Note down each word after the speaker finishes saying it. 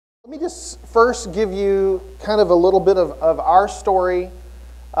Let me just first give you kind of a little bit of our story,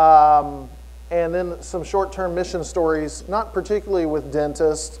 and then some short-term mission stories, not particularly with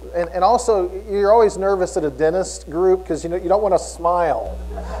dentists. And also, you're always nervous at a dentist group because you don't want to smile,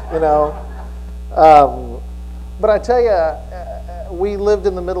 But I tell you, we lived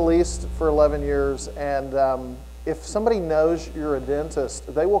in the Middle East for 11 years, and if somebody knows you're a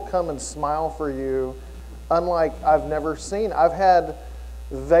dentist, they will come and smile for you unlike I've never seen. I've had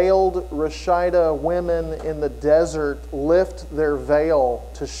veiled Rashida women in the desert lift their veil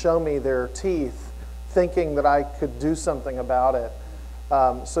to show me their teeth, thinking that I could do something about it.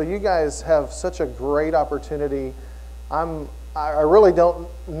 So you guys have such a great opportunity. I really don't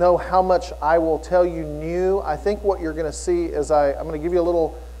know how much I will tell you new. I think what you're going to see is I'm going to give you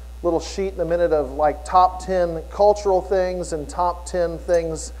a little sheet in a minute of like top 10 cultural things and top 10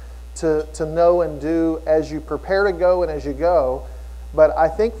 things to know and do as you prepare to go and as you go. But I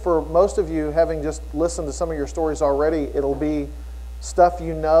think for most of you, having just listened to some of your stories already, it'll be stuff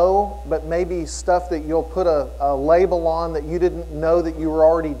you know, but maybe stuff that you'll put a label on that you didn't know that you were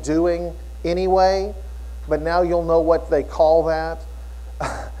already doing anyway, but now you'll know what they call that.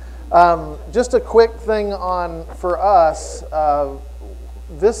 Just a quick thing for us.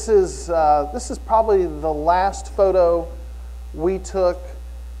 This is probably the last photo we took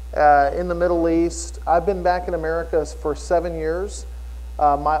in the Middle East. I've been back in America for 7 years.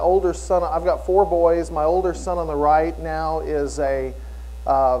 My older son, I've got 4 boys. My older son on the right now is a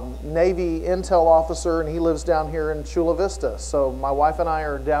Navy intel officer, and he lives down here in Chula Vista. So my wife and I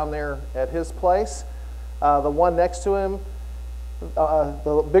are down there at his place. The one next to him,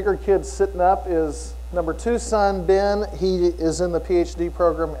 the bigger kid sitting up, is number 2 son, Ben. He is in the PhD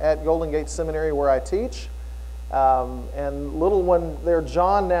program at Golden Gate Seminary where I teach. And little one there,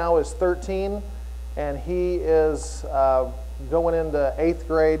 John, now is 13, and he is going into 8th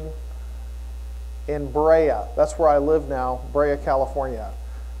grade in Brea. That's where I live now, Brea, California.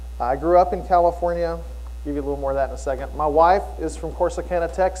 I grew up in California. I'll give you a little more of that in a second. My wife is from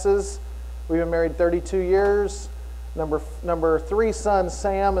Corsicana, Texas. We've been married 32 years. Number 3 son,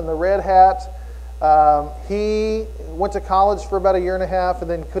 Sam, in the red hat. He went to college for about 1.5 years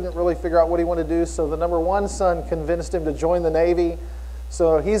and then couldn't really figure out what he wanted to do, so the number 1 son convinced him to join the Navy.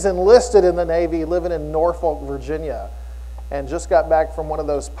 So he's enlisted in the Navy, living in Norfolk, Virginia, and just got back from one of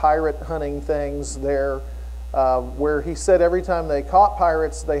those pirate hunting things there, where he said every time they caught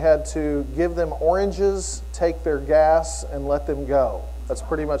pirates, they had to give them oranges, take their gas, and let them go. That's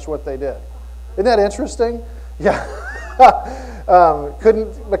pretty much what they did. Isn't that interesting? Yeah.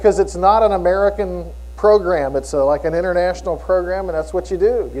 Because it's not an American program. It's like an international program, and that's what you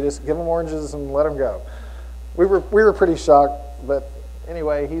do. You just give them oranges and let them go. We were pretty shocked, but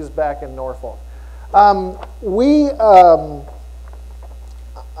anyway, he's back in Norfolk.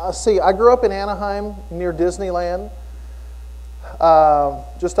 See, I grew up in Anaheim near Disneyland,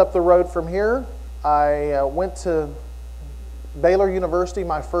 just up the road from here. I went to Baylor University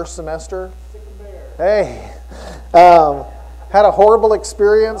my first semester. Hey, had a horrible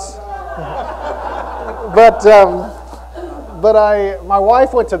experience, but my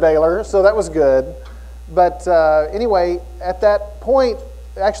wife went to Baylor, so that was good. But anyway, at that point,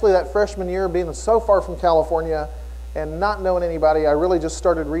 actually that freshman year, being so far from California and not knowing anybody, I really just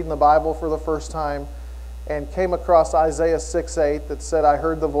started reading the Bible for the first time and came across Isaiah 6:8 that said, "I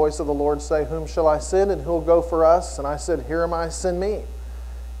heard the voice of the Lord say, 'Whom shall I send, and who'll go for us?' And I said, 'Here am I, send me.'"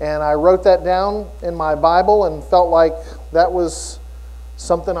 And I wrote that down in my Bible and felt like that was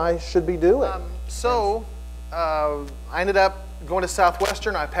something I should be doing. I ended up going to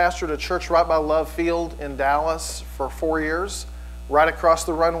Southwestern. I pastored a church right by Love Field in Dallas for 4 years, right across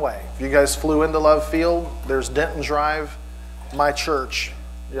the runway. If you guys flew into Love Field, there's Denton Drive, my church,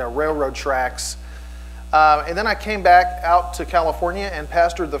 railroad tracks. And then I came back out to California and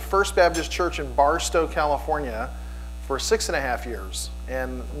pastored the First Baptist Church in Barstow, California for 6.5 years.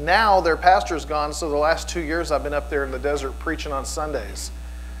 And now their pastor's gone, so the last 2 years I've been up there in the desert preaching on Sundays.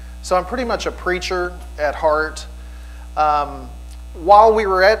 So I'm pretty much a preacher at heart. While we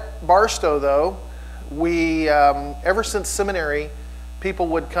were at Barstow, though, we, ever since seminary, people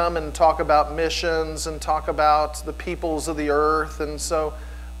would come and talk about missions and talk about the peoples of the earth. And so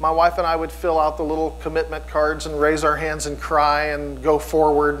my wife and I would fill out the little commitment cards and raise our hands and cry and go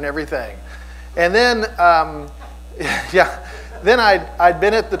forward and everything. And then, then I'd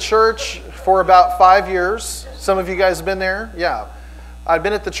been at the church for about 5 years. Some of you guys have been there? Yeah. I'd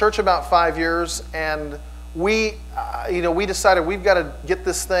been at the church about 5 years, and we decided we've got to get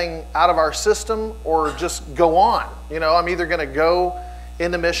this thing out of our system or just go on. I'm either going to go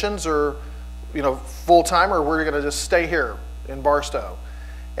into missions or, full-time, or we're going to just stay here in Barstow.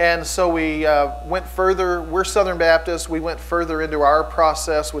 And so we went further. We're Southern Baptists. We went further into our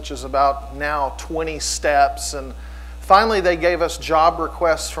process, which is about now 20 steps. And finally, they gave us job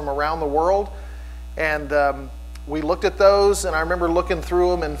requests from around the world. And we looked at those, and I remember looking through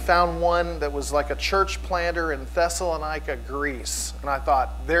them and found one that was like a church planter in Thessalonica, Greece. And I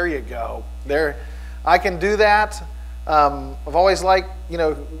thought, there you go. There, I can do that. I've always liked,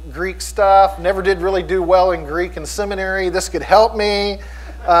 Greek stuff. Never did really do well in Greek in seminary. This could help me.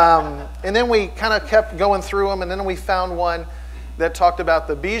 And then we kind of kept going through them, and then we found one that talked about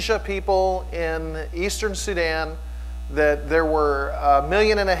the Bija people in eastern Sudan, that there were 1.5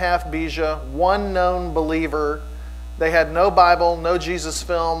 million Bija, one known believer. They had no Bible, no Jesus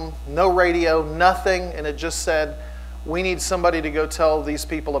film, no radio, nothing, and it just said, we need somebody to go tell these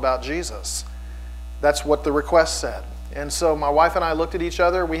people about Jesus. That's what the request said. And so my wife and I looked at each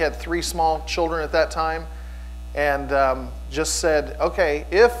other. We had 3 small children at that time, and just said, okay,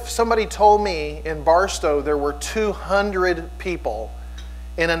 if somebody told me in Barstow there were 200 people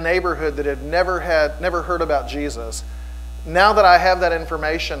in a neighborhood that had never heard about Jesus, now that I have that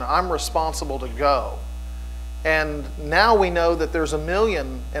information, I'm responsible to go. And now we know that there's 1.5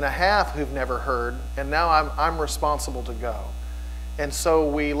 million who've never heard, and now I'm responsible to go. And so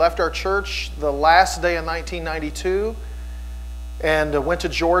we left our church the last day of 1992 and went to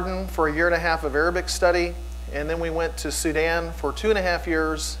Jordan for 1.5 years of Arabic study. And then we went to Sudan for 2.5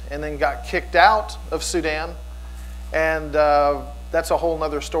 years and then got kicked out of Sudan. And that's a whole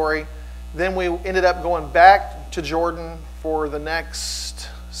nother story. Then we ended up going back to Jordan for the next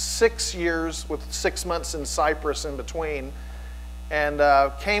 6 years with 6 months in Cyprus in between. And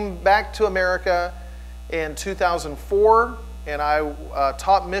came back to America in 2004. And I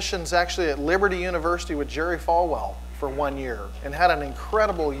taught missions actually at Liberty University with Jerry Falwell for 1 year and had an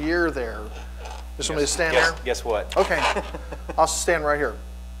incredible year there. Just want me to stand there? Guess what? Okay. I'll stand right here.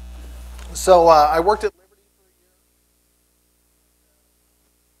 So I worked at Liberty for a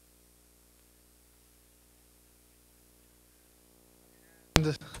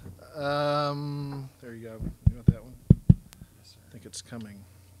year. And there you go. You want that one? Yes, sir. I think it's coming.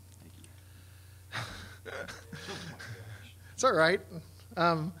 Thank you. It's all right.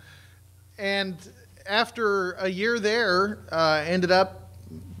 And after a year there, ended up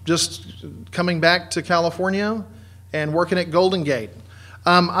just coming back to California and working at Golden Gate.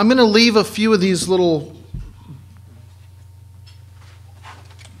 I'm going to leave a few of these little...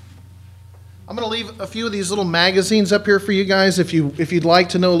 magazines up here for you guys if you'd like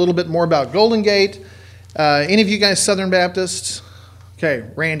to know a little bit more about Golden Gate. Any of you guys Southern Baptists? Okay,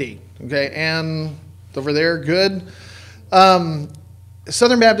 Randy. Okay, Ann over there, good.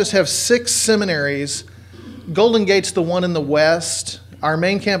 Southern Baptists have 6 seminaries. Golden Gate's the one in the west. Our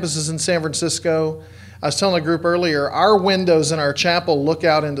main campus is in San Francisco. I was telling a group earlier, our windows in our chapel look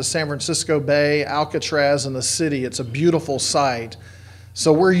out into San Francisco Bay, Alcatraz, and the city. It's a beautiful sight.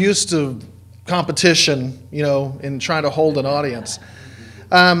 So we're used to competition, in trying to hold an audience.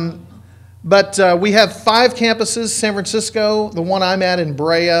 But we have 5 campuses, San Francisco, the one I'm at in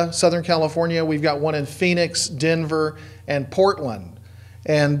Brea, Southern California. We've got one in Phoenix, Denver, and Portland.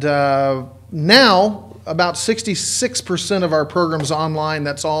 And now, about 66% of our programs online.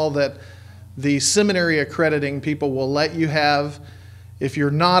 That's all that the seminary accrediting people will let you have. If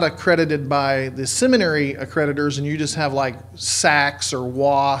you're not accredited by the seminary accreditors and you just have like SACS or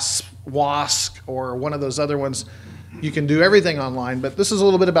WASC or one of those other ones, you can do everything online. But this is a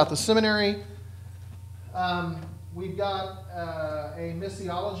little bit about the seminary. We've got a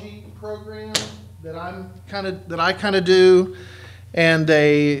missiology program that I kind of do, and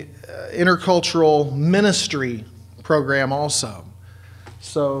a intercultural ministry program also.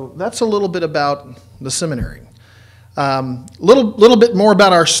 So that's a little bit about the seminary. Little bit more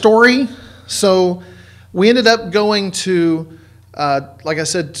about our story. So we ended up going to, like I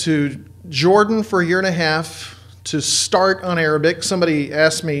said, to Jordan for 1.5 years to start on Arabic. Somebody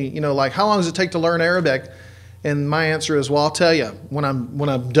asked me, how long does it take to learn Arabic? And my answer is, well, I'll tell you when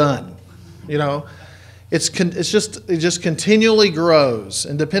I'm done. It just continually grows,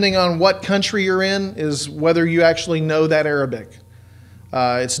 and depending on what country you're in is whether you actually know that Arabic.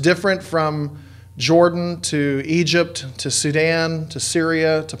 It's different from Jordan to Egypt to Sudan to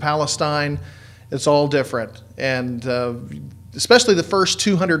Syria to Palestine. It's all different, and especially the first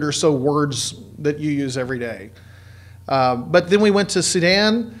 200 or so words that you use every day. But then we went to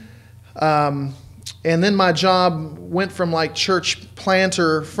Sudan. And then my job went from like church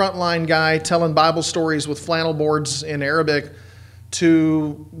planter, frontline guy telling Bible stories with flannel boards in Arabic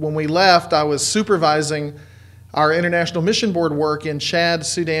to when we left, I was supervising our International Mission Board work in Chad,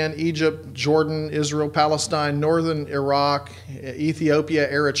 Sudan, Egypt, Jordan, Israel, Palestine, northern Iraq,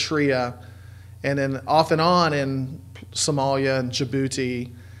 Ethiopia, Eritrea, and then off and on in Somalia and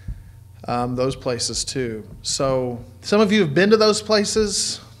Djibouti, those places too. So some of you have been to those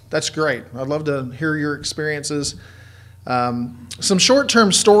places. That's great. I'd love to hear your experiences. Some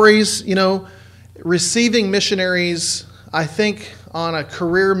short-term stories, receiving missionaries. I think on a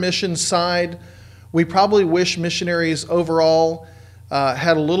career mission side, we probably wish missionaries overall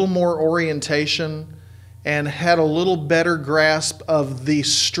had a little more orientation and had a little better grasp of the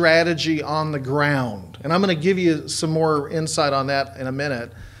strategy on the ground. And I'm going to give you some more insight on that in a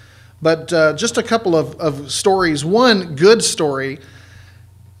minute. But just a couple of stories. One good story.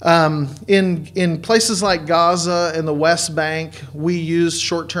 In places like Gaza and the West Bank, we used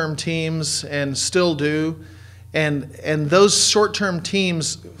short-term teams and still do. And those short-term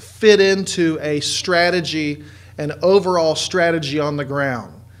teams fit into a strategy, an overall strategy on the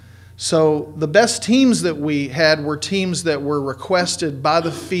ground. So the best teams that we had were teams that were requested by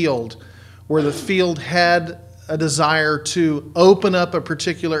the field, where the field had a desire to open up a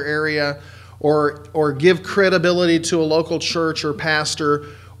particular area or give credibility to a local church or pastor,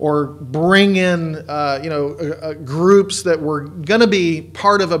 or bring in groups that were going to be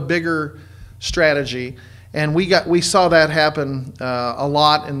part of a bigger strategy. And we saw that happen a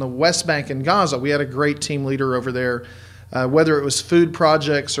lot in the West Bank and Gaza. We had a great team leader over there, whether it was food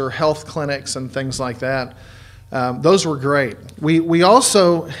projects or health clinics and things like that. Those were great. We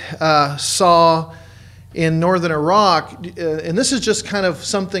also saw in northern Iraq, and this is just kind of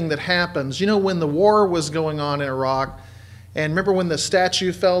something that happens. When the war was going on in Iraq, and remember when the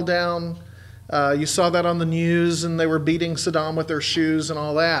statue fell down? You saw that on the news, and they were beating Saddam with their shoes and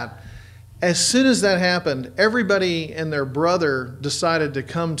all that. As soon as that happened, everybody and their brother decided to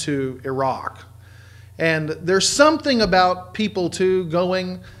come to Iraq. And there's something about people, too,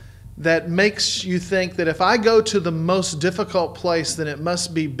 going that makes you think that if I go to the most difficult place, then it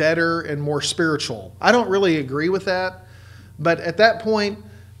must be better and more spiritual. I don't really agree with that. But at that point,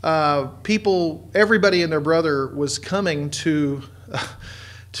 everybody and their brother was coming to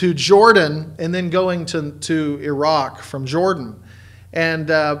Jordan and then going to Iraq from Jordan. And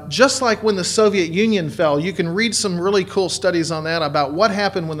just like when the Soviet Union fell, you can read some really cool studies on that about what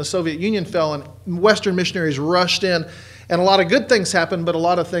happened when the Soviet Union fell and Western missionaries rushed in. And a lot of good things happened, but a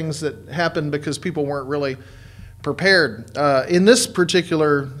lot of things that happened because people weren't really prepared. In this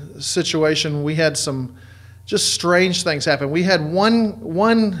particular situation, we had some just strange things happen. We had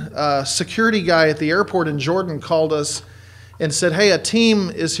one security guy at the airport in Jordan called us and said, "Hey, a team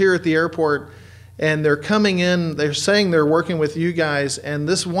is here at the airport, and they're coming in. They're saying they're working with you guys, and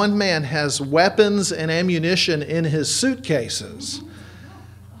this one man has weapons and ammunition in his suitcases."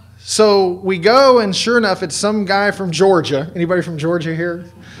 So we go, and sure enough, it's some guy from Georgia. Anybody from Georgia here?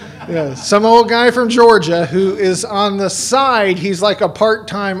 Yeah, some old guy from Georgia who is on the side. He's like a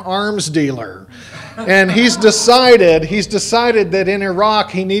part-time arms dealer. And he's decided that in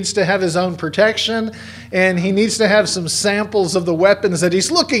Iraq he needs to have his own protection, and he needs to have some samples of the weapons that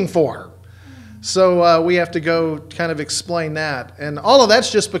he's looking for. So we have to go kind of explain that. And all of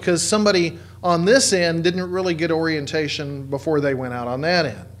that's just because somebody on this end didn't really get orientation before they went out on that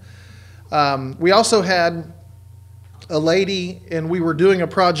end. We also had a lady, and we were doing a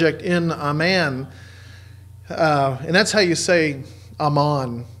project in Amman, and that's how you say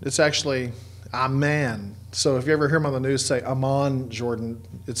Amman. It's actually Amman. So if you ever hear them on the news say Amman, Jordan,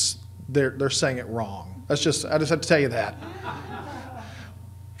 they're saying it wrong. I just have to tell you that.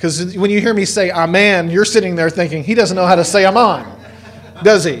 Because when you hear me say Amen, you're sitting there thinking, he doesn't know how to say Amen,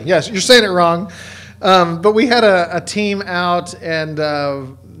 does he? Yes, you're saying it wrong. But we had a team out, and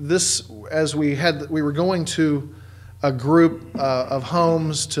we were going to a group of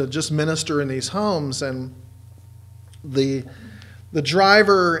homes to just minister in these homes, and the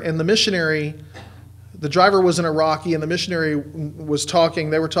driver and the missionary, the driver was an Iraqi, and the missionary was talking.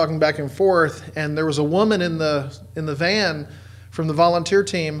 They were talking back and forth, and there was a woman in the van from the volunteer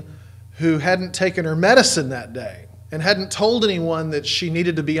team who hadn't taken her medicine that day and hadn't told anyone that she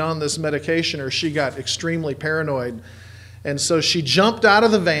needed to be on this medication, or she got extremely paranoid. And so she jumped out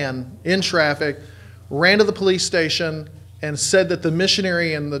of the van in traffic, ran to the police station, and said that the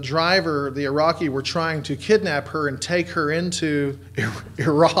missionary and the driver, the Iraqi, were trying to kidnap her and take her into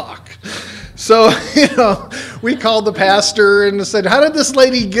Iraq. So, we called the pastor and said, how did this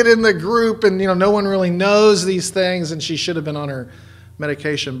lady get in the group? And, no one really knows these things, and she should have been on her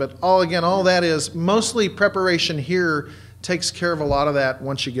medication. But all that is mostly preparation here takes care of a lot of that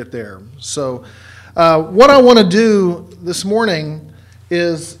once you get there. So what I want to do this morning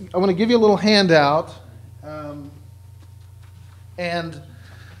is I want to give you a little handout. and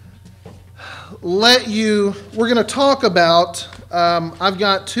we're going to talk about, I've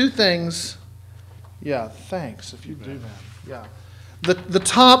got two things. Yeah, thanks if you do that. Yeah. The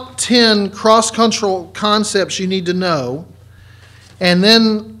top 10 cross-cultural concepts you need to know, and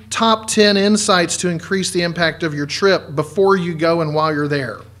then top 10 insights to increase the impact of your trip before you go and while you're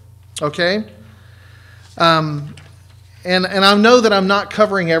there. Okay? And I know that I'm not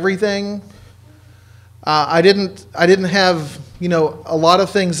covering everything. I didn't have, a lot of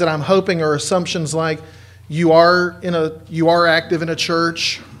things that I'm hoping are assumptions like you are active in a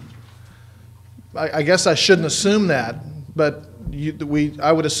church. I guess I shouldn't assume that, but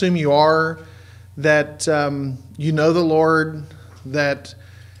I would assume you are, that you know the Lord, that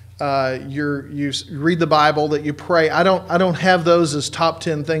you read the Bible, that you pray. I don't have those as top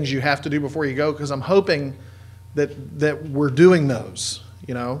 10 things you have to do before you go, because I'm hoping that we're doing those,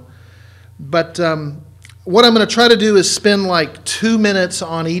 But what I'm going to try to do is spend like 2 minutes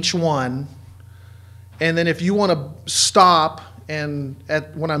on each one, and then if you want to stop and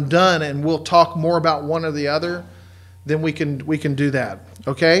when I'm done and we'll talk more about one or the other, then we can do that.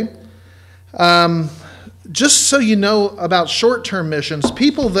 Okay? Just so you know about short-term missions,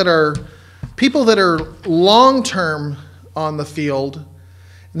 people that are long-term on the field,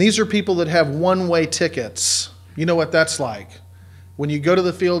 and these are people that have one-way tickets. You know what that's like. When you go to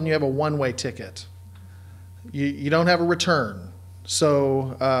the field and you have a one-way ticket, you don't have a return.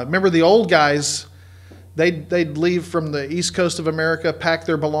 So remember the old guys, they'd leave from the east coast of America, pack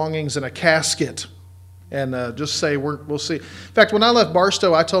their belongings in a casket, and just say, we'll see. In fact, when I left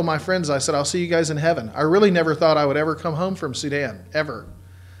Barstow, I told my friends, I said, I'll see you guys in heaven. I really never thought I would ever come home from Sudan, ever.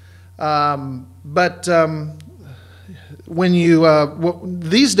 But when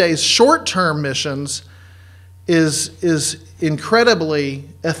these days, short-term missions is incredibly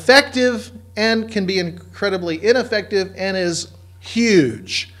effective and can be incredibly ineffective and is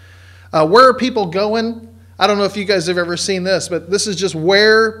huge. Where are people going? I don't know if you guys have ever seen this, but this is just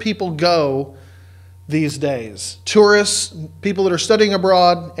where people go these days. Tourists, people that are studying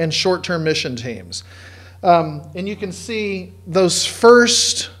abroad, and short-term mission teams. And you can see those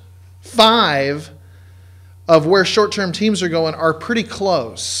first 5 of where short-term teams are going are pretty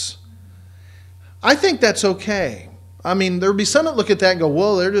close. I think that's okay. I mean, there would be some that look at that and go,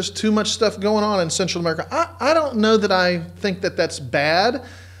 well, there's just too much stuff going on in Central America. I don't know that I think that that's bad.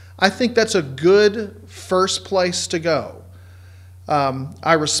 I think that's a good first place to go.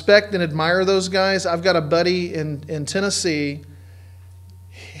 I respect and admire those guys. I've got a buddy in Tennessee.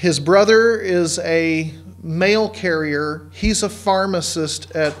 His brother is a mail carrier. He's a pharmacist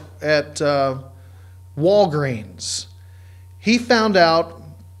at Walgreens. He found out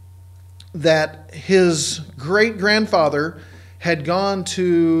that his great-grandfather had gone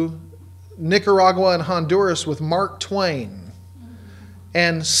to Nicaragua and Honduras with Mark Twain,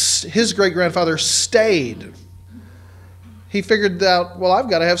 and his great-grandfather stayed. He figured out, well, I've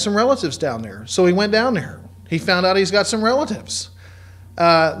got to have some relatives down there. So he went down there. He found out he's got some relatives.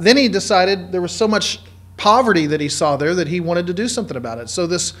 Then he decided there was so much poverty that he saw there that he wanted to do something about it. So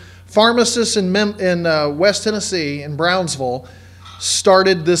this pharmacist in West Tennessee, in Brownsville,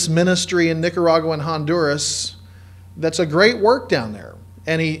 started this ministry in Nicaragua and Honduras. That's a great work down there.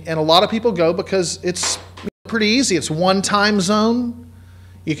 And a lot of people go because it's pretty easy. It's one time zone.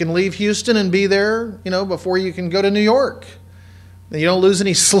 You can leave Houston and be there, before you can go to New York. You don't lose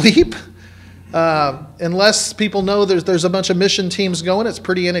any sleep. Unless people know there's a bunch of mission teams going, it's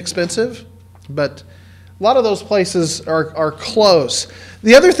pretty inexpensive. But a lot of those places are close.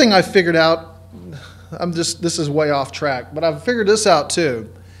 The other thing I figured out, this is way off track, but I've figured this out too.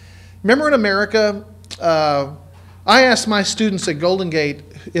 Remember in America, I asked my students at Golden Gate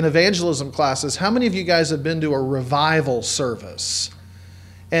in evangelism classes, how many of you guys have been to a revival service?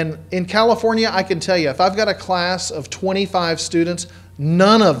 And in California, I can tell you, if I've got a class of 25 students,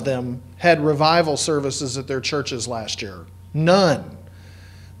 none of them had revival services at their churches last year. None.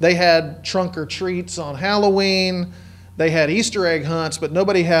 They had trunk or treats on Halloween. They had Easter egg hunts, but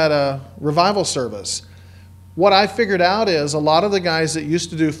nobody had a revival service. What I figured out is a lot of the guys that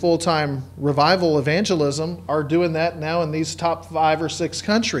used to do full-time revival evangelism are doing that now in these top 5 or 6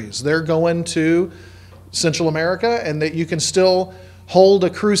 countries. They're going to Central America, and that you can still hold a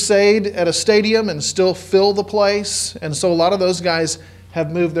crusade at a stadium and still fill the place. And so a lot of those guys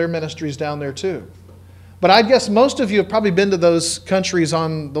have moved their ministries down there too. But I guess most of you have probably been to those countries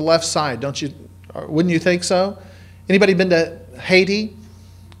on the left side, don't you? Wouldn't you think so? Anybody been to Haiti?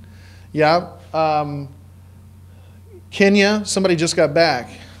 Yeah. Kenya, somebody just got back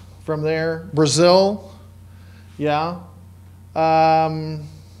from there. Brazil, yeah.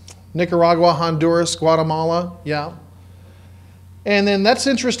 Nicaragua, Honduras, Guatemala, yeah. And then that's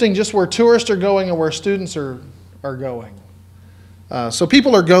interesting, just where tourists are going and where students are going. So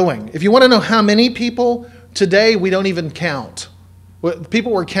people are going. If you want to know how many people, today we don't even count.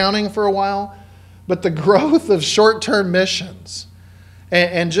 People were counting for a while, but the growth of short-term missions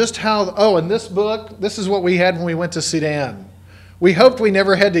and just how, and this book, this is what we had when we went to Sudan. We hoped we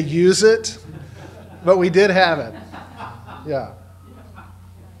never had to use it, but we did have it. Yeah.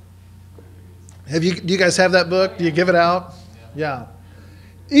 Do you guys have that book? Do you give it out? Yeah.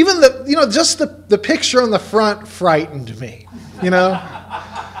 Even just the picture on the front frightened me,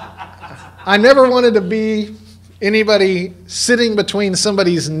 I never wanted to be anybody sitting between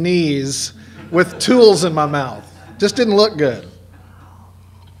somebody's knees with tools in my mouth. Just didn't look good.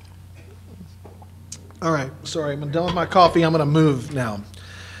 All right, sorry, I'm done with my coffee. I'm going to move now.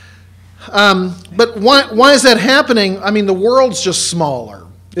 But why is that happening? I mean, the world's just smaller,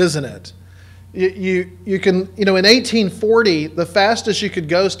 isn't it? You can, in 1840, the fastest you could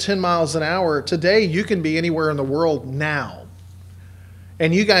go is 10 miles an hour. Today, you can be anywhere in the world now.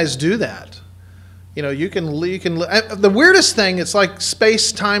 And you guys do that. You can the weirdest thing, it's like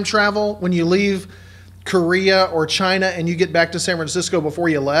space-time travel when you leave Korea or China and you get back to San Francisco before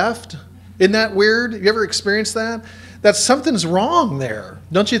you left. Isn't that weird? You ever experienced that? That something's wrong there,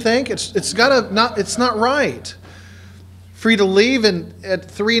 don't you think? It's not right for you to leave at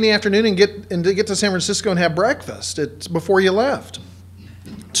 3 p.m. and get to San Francisco and have breakfast. It's before you left.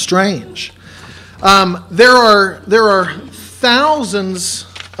 Strange. There are thousands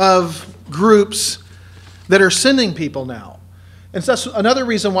of groups that are sending people now. And so that's another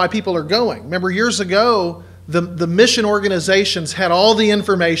reason why people are going. Remember, years ago, the mission organizations had all the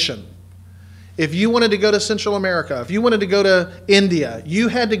information. If you wanted to go to Central America, if you wanted to go to India, you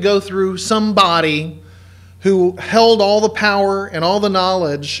had to go through somebody who held all the power and all the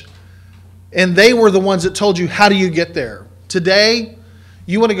knowledge, and they were the ones that told you, how do you get there? Today,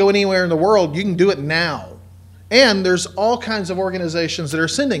 you want to go anywhere in the world, you can do it now. And there's all kinds of organizations that are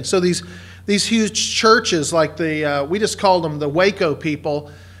sending. So these huge churches, like we just called them the Waco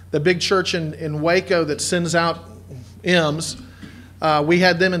people, the big church in Waco that sends out M's. We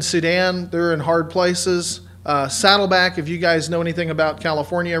had them in Sudan. They're in hard places. Saddleback, if you guys know anything about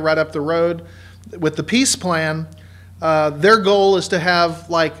California, right up the road, with the peace plan, their goal is to have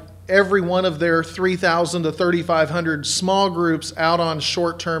like every one of their 3,000 to 3,500 small groups out on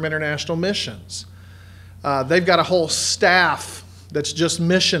short-term international missions. They've got a whole staff that's just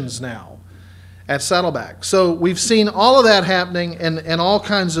missions now at Saddleback. So we've seen all of that happening and all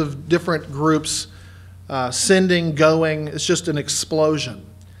kinds of different groups sending, going. It's just an explosion.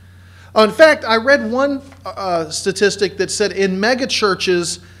 In fact, I read one statistic that said in mega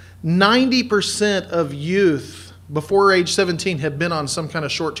churches, 90% of youth before age 17 have been on some kind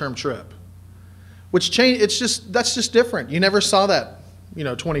of short-term trip, which that's just different. You never saw that,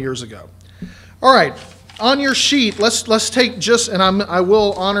 20 years ago. All right, on your sheet, let's take and I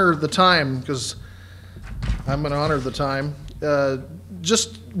will honor the time because I'm going to honor the time.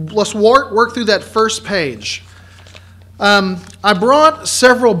 Let's work through that first page. I brought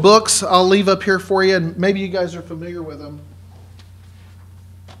several books I'll leave up here for you, and maybe you guys are familiar with them.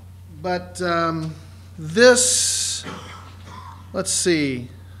 But let's see.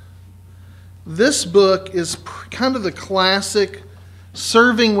 This book is kind of the classic,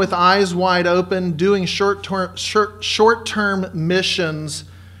 serving with eyes wide open, doing short-term missions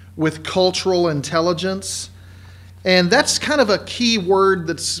with cultural intelligence. And that's kind of a key word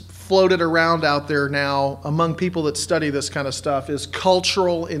that's floated around out there now among people that study this kind of stuff, is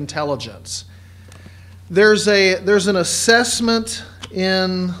cultural intelligence. There's an assessment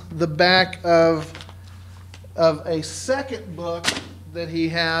in the back of a second book that he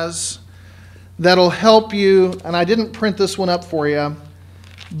has that'll help you, and I didn't print this one up for you,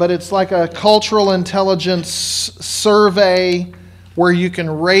 but it's like a cultural intelligence survey where you can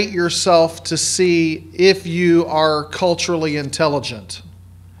rate yourself to see if you are culturally intelligent.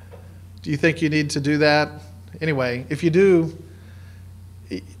 Do you think you need to do that? Anyway, if you do,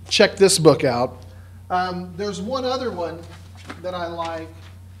 check this book out. There's one other one that I like.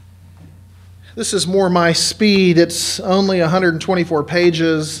 This is more my speed. It's only 124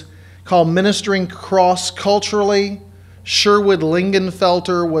 pages, called Ministering Cross-Culturally. Sherwood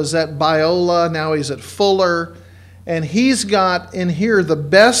Lingenfelter was at Biola, now he's at Fuller. And he's got in here the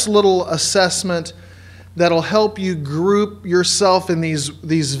best little assessment that'll help you group yourself in these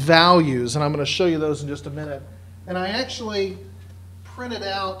values. And I'm going to show you those in just a minute. And I actually printed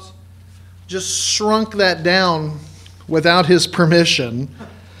out, just shrunk that down without his permission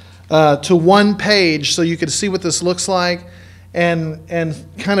to one page so you could see what this looks like. and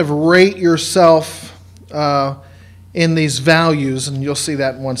kind of rate yourself in these values, and you'll see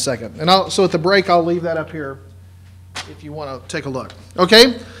that in 1 second. And so at the break, I'll leave that up here if you want to take a look.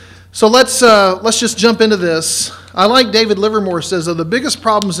 Okay, so let's just jump into this. I like David Livermore says that the biggest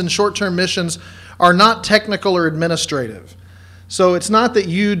problems in short-term missions are not technical or administrative. So it's not that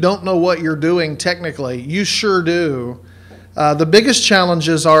you don't know what you're doing technically. You sure do. The biggest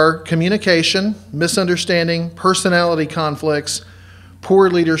challenges are communication, misunderstanding, personality conflicts, poor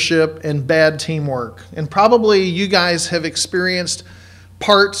leadership, and bad teamwork. And probably you guys have experienced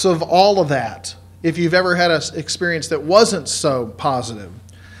parts of all of that if you've ever had an experience that wasn't so positive.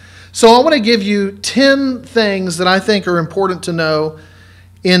 So I want to give you 10 things that I think are important to know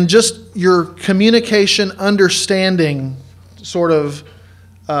in just your communication understanding sort of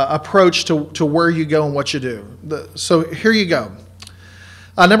approach to where you go and what you do. So here you go.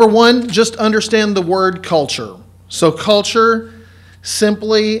 Number one, just understand the word culture. So culture,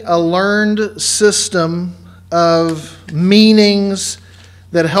 simply a learned system of meanings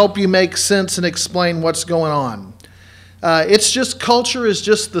that help you make sense and explain what's going on. It's just, culture is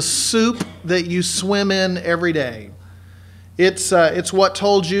just the soup that you swim in every day. It's what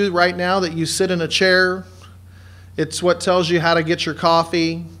told you right now that you sit in a chair. It's what tells you how to get your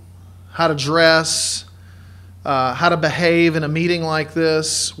coffee, how to dress, how to behave in a meeting like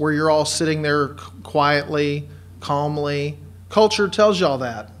this where you're all sitting there quietly, calmly. Culture tells you all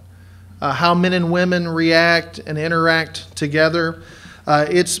that. How men and women react and interact together.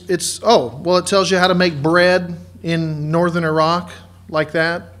 It tells you how to make bread in northern Iraq like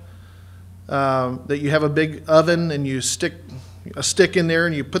that. That you have a big oven and you stick a stick in there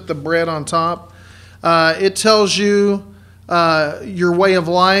and you put the bread on top. It tells you your way of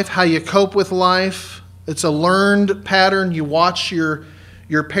life, how you cope with life. It's a learned pattern. You watch your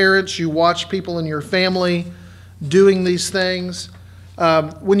parents, you watch people in your family doing these things.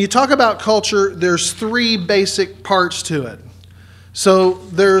 When you talk about culture, there's 3 basic parts to it. So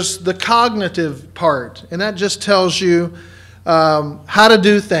there's the cognitive part, and that just tells you how to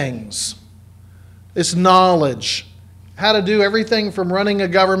do things. It's knowledge. How to do everything from running a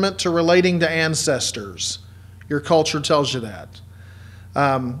government to relating to ancestors. Your culture tells you that.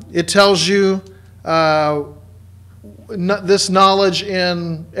 It tells you this knowledge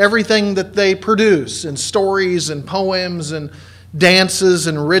in everything that they produce, in stories and poems and dances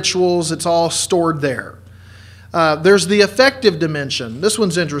and rituals. It's all stored there. There's the affective dimension. This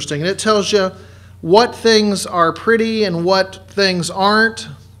one's interesting. And it tells you what things are pretty and what things aren't,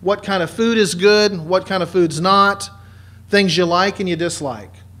 what kind of food is good, what kind of food's not, things you like and you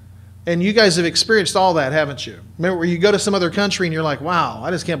dislike. And you guys have experienced all that, haven't you? Remember where you go to some other country and you're like, wow, I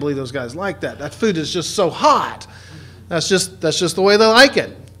just can't believe those guys like that. That food is just so hot. That's just the way they like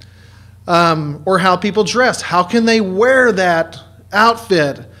it. Or how people dress. How can they wear that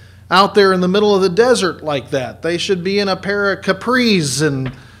outfit out there in the middle of the desert like that? They should be in a pair of capris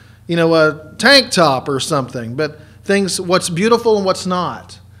and, a tank top or something. But what's beautiful and what's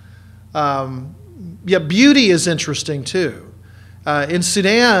not. Beauty is interesting too. In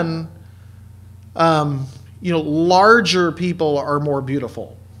Sudan, larger people are more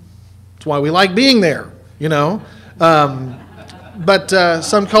beautiful. That's why we like being there, But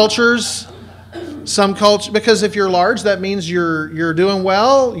some cultures, because if you're large, that means you're doing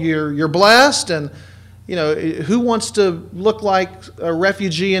well, you're blessed, and who wants to look like a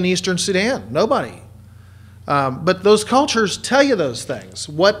refugee in Eastern Sudan? Nobody. But those cultures tell you those things.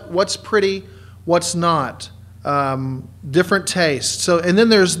 What's pretty, what's not. Different tastes. And then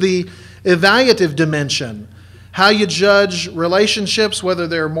there's the evaluative dimension. How you judge relationships, whether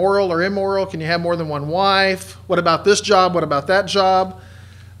they're moral or immoral. Can you have more than one wife? What about this job? What about that job?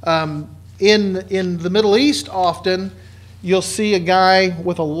 In the Middle East, often you'll see a guy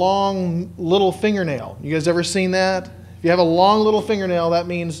with a long little fingernail. You guys ever seen that? If you have a long little fingernail, that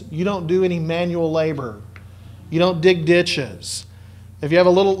means you don't do any manual labor. You don't dig ditches. If you have a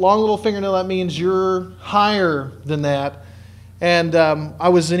long little fingernail, that means you're higher than that. And I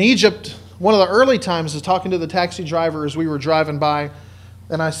was in Egypt. One of the early times I was talking to the taxi driver as we were driving by,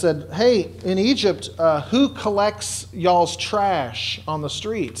 and I said, hey, in Egypt, who collects y'all's trash on the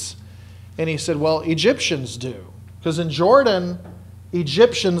streets? And he said, well, Egyptians do. Because in Jordan,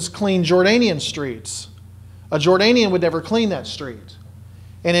 Egyptians clean Jordanian streets. A Jordanian would never clean that street.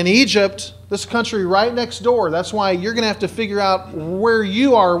 And in Egypt, this country right next door, that's why you're going to have to figure out where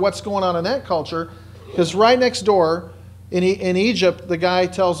you are, what's going on in that culture. Because right next door, in Egypt, the guy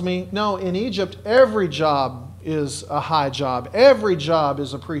tells me, no, in Egypt, every job is a high job. Every job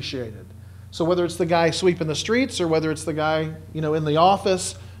is appreciated. So whether it's the guy sweeping the streets or whether it's the guy, in the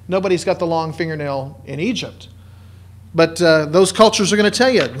office, nobody's got the long fingernail in Egypt. But those cultures are going to tell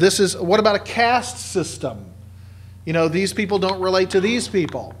you, what about a caste system? These people don't relate to these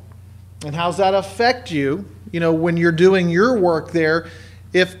people. And how's that affect you, when you're doing your work there,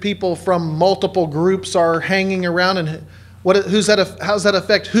 if people from multiple groups are hanging around, and how's that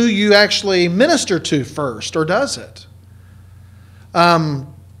affect who you actually minister to first, or does it?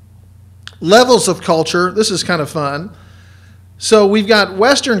 Levels of culture, this is kind of fun. So we've got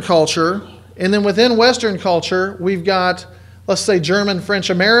Western culture, and then within Western culture, we've got, let's say, German, French,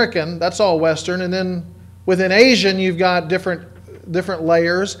 American, that's all Western, and then within Asian, you've got different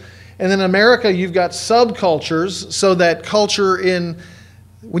layers. And then in America, you've got subcultures, so that culture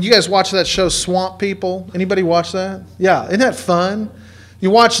would you guys watch that show Swamp People? Anybody watch that? Yeah, isn't that fun? You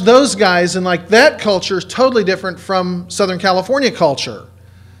watch those guys, and that culture is totally different from Southern California culture.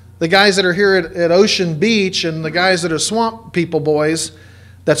 The guys that are here at Ocean Beach and the guys that are Swamp People boys,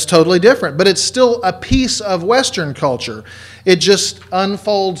 that's totally different. But it's still a piece of Western culture. It just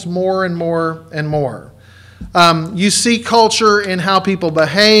unfolds more and more and more. You see culture in how people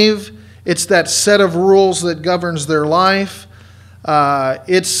behave. It's that set of rules that governs their life.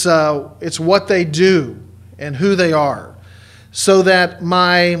 It's what they do and who they are. So that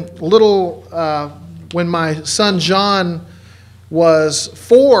when my son John was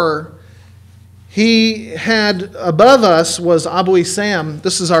 4, he had, above us was Abu Sam.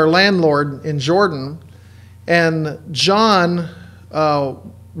 This is our landlord in Jordan. And John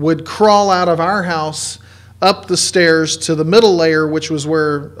would crawl out of our house up the stairs to the middle layer, which was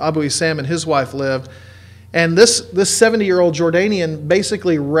where Abu Sam and his wife lived. And this 70-year-old Jordanian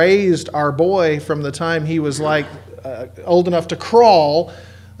basically raised our boy from the time he was old enough to crawl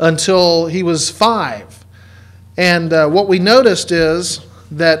until he was 5. And what we noticed is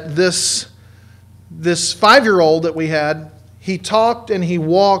that this 5-year-old that we had, he talked and he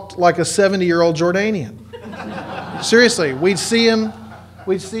walked like a 70-year-old Jordanian. Seriously, we'd see him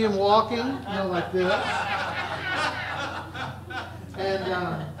walking, like this.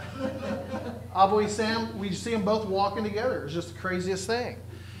 And Abu Sam, we'd see them both walking together. It was just the craziest thing.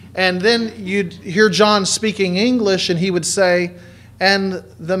 And then you'd hear John speaking English, and he would say, and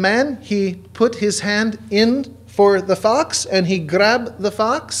the man, he put his hand in for the fox, and he grabbed the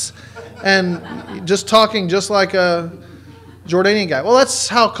fox, and just talking just like a Jordanian guy. Well, that's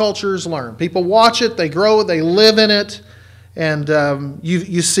how cultures learn. People watch it, they grow it, they live in it, and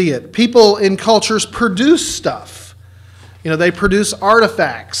you see it. People in cultures produce stuff. They produce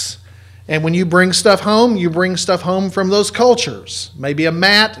artifacts. And when you bring stuff home, you bring stuff home from those cultures. Maybe a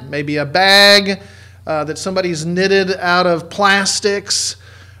mat, maybe a bag that somebody's knitted out of plastics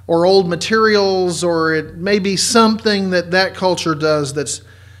or old materials, or it may be something that culture does that's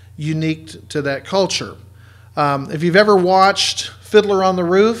unique to that culture. If you've ever watched Fiddler on the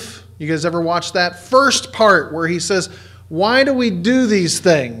Roof, you guys ever watched that first part where he says, why do we do these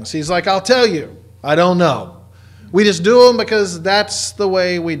things? He's like, I'll tell you, I don't know. We just do them because that's the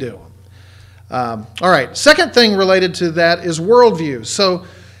way we do them. All right, second thing related to that is worldview. So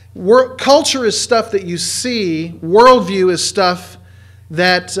culture is stuff that you see. Worldview is stuff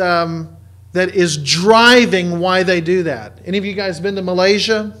that is driving why they do that. Any of you guys been to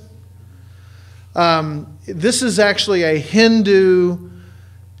Malaysia? This is actually a Hindu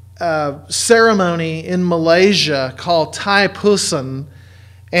ceremony in Malaysia called Thai Pusan,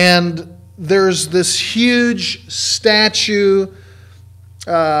 and there's this huge statue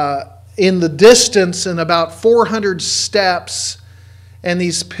in the distance and about 400 steps, and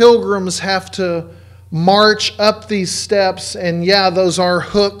these pilgrims have to march up these steps, and yeah, those are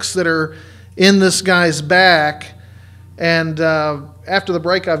hooks that are in this guy's back. And after the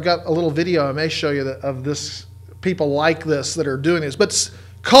break, I've got a little video I may show you of this, people like this that are doing this. But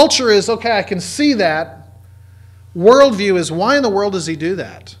culture is, okay, I can see that. Worldview is, why in the world does he do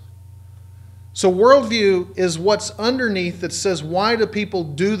that? So worldview is what's underneath that says, why do people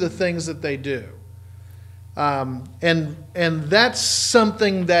do the things that they do? And that's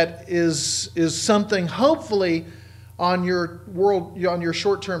something that is something, hopefully, on your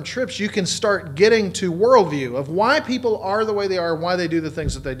short-term trips, you can start getting to worldview of why people are the way they are and why they do the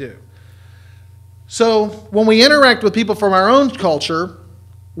things that they do. So when we interact with people from our own culture,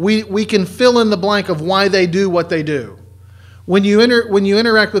 we can fill in the blank of why they do what they do. When you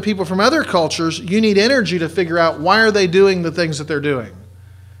interact with people from other cultures, you need energy to figure out why are they doing the things that they're doing.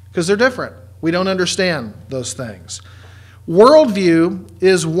 Because they're different. We don't understand those things. Worldview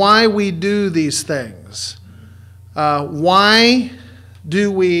is why we do these things. Why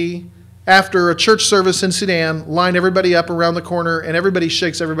do we, after a church service in Sudan, line everybody up around the corner and everybody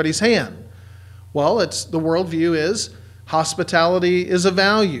shakes everybody's hand? Well, the worldview is hospitality is a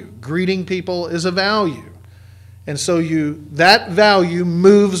value. Greeting people is a value. And so that value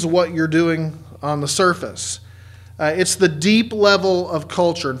moves what you're doing on the surface. It's the deep level of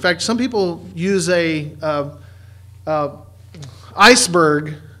culture. In fact, some people use a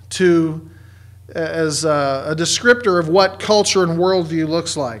iceberg as a descriptor of what culture and worldview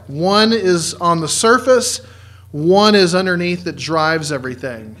looks like. One is on the surface, one is underneath that drives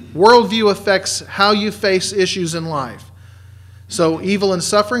everything. Worldview affects how you face issues in life. So evil and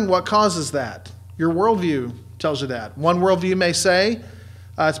suffering, what causes that? Your worldview tells you that. One worldview may say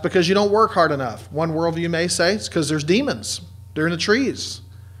it's because you don't work hard enough. One worldview may say it's because there's demons. They're in the trees.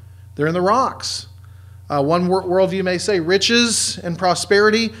 They're in the rocks. One worldview may say riches and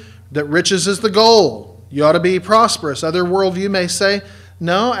prosperity, that riches is the goal. You ought to be prosperous. Other worldview may say,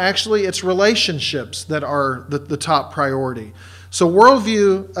 no, actually it's relationships that are the top priority. So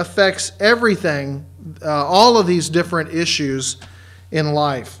worldview affects everything, all of these different issues in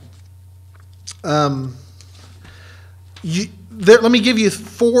life. Let me give you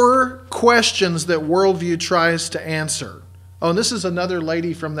 4 questions that worldview tries to answer. Oh, and this is another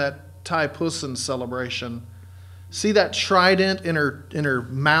lady from that Thai Pusan celebration. See that trident in her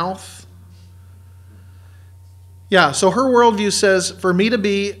mouth? Yeah, so her worldview says, for me to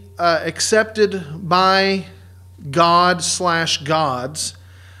be accepted by God/gods,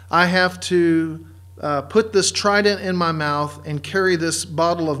 I have to put this trident in my mouth and carry this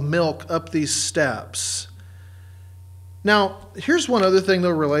bottle of milk up these steps. Now, here's one other thing,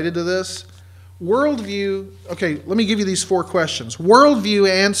 though, related to this. Worldview, okay, let me give you these 4 questions. Worldview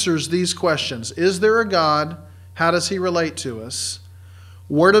answers these questions. Is there a God? How does he relate to us?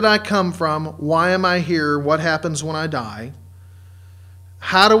 Where did I come from? Why am I here? What happens when I die?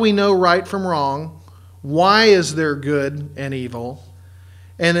 How do we know right from wrong? Why is there good and evil?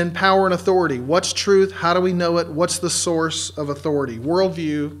 And then power and authority. What's truth? How do we know it? What's the source of authority?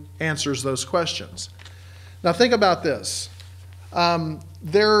 Worldview answers those questions. Now think about this.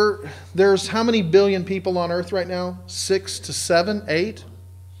 There's how many billion people on earth right now? 6 to 7, 8?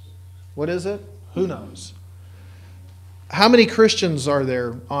 What is it? Who knows? How many Christians are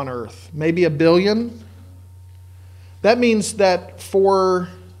there on earth? Maybe 1 billion? That means that for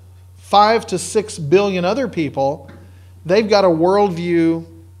 5 to 6 billion other people, they've got a worldview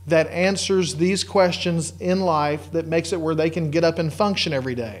that answers these questions in life that makes it where they can get up and function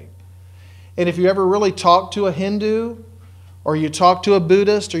every day. And if you ever really talk to a Hindu, or you talk to a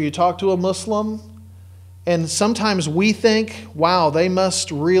Buddhist, or you talk to a Muslim, and sometimes we think, wow, they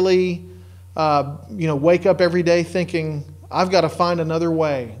must really wake up every day thinking, I've got to find another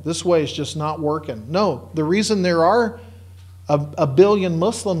way. This way is just not working. No, the reason there are a billion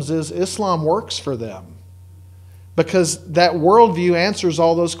Muslims is Islam works for them. Because that worldview answers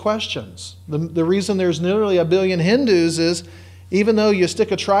all those questions. The reason there's nearly 1 billion Hindus is, even though you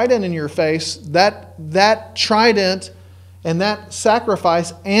stick a trident in your face, that trident and that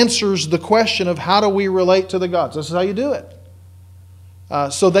sacrifice answers the question of how do we relate to the gods. This is how you do it.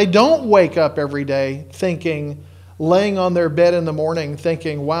 So they don't wake up every day thinking, laying on their bed in the morning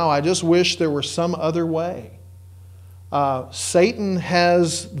thinking, wow, I just wish there were some other way. Satan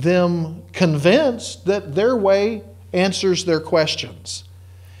has them convinced that their way answers their questions.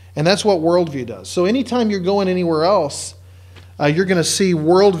 And that's what worldview does. So anytime you're going anywhere else, you're going to see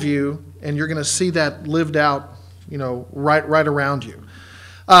worldview, and you're going to see that lived out, right around you.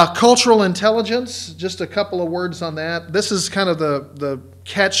 Cultural intelligence, just a couple of words on that. This is kind of the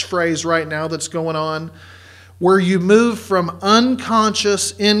catchphrase right now that's going on, where you move from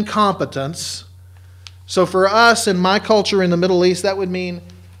unconscious incompetence. So for us, in my culture in the Middle East, that would mean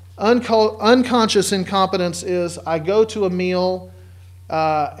unconscious incompetence is I go to a meal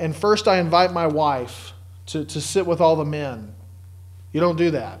and first I invite my wife to sit with all the men. You don't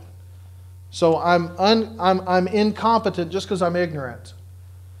do that. So I'm incompetent just because I'm ignorant.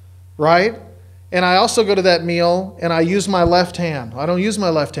 Right? And I also go to that meal and I use my left hand. I don't use my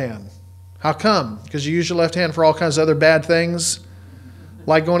left hand. How come? Because you use your left hand for all kinds of other bad things,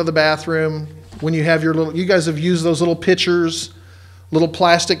 like going to the bathroom. When you have you guys have used those little pitchers, little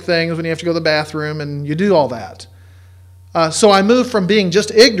plastic things when you have to go to the bathroom, and you do all that. So I move from being just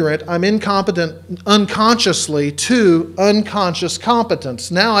ignorant, I'm incompetent unconsciously, to unconscious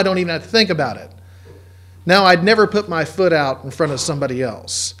competence. Now I don't even have to think about it. Now I'd never put my foot out in front of somebody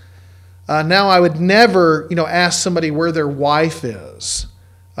else. Now I would never, ask somebody where their wife is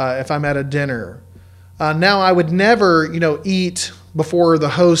if I'm at a dinner. Now I would never, eat before the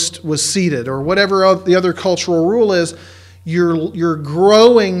host was seated, or whatever the other cultural rule is. You're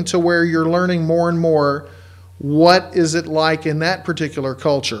growing to where you're learning more and more what is it like in that particular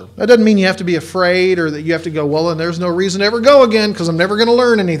culture. That doesn't mean you have to be afraid or that you have to go, well, and there's no reason to ever go again because I'm never going to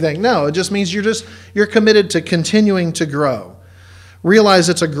learn anything. No, it just means you're committed to continuing to grow. Realize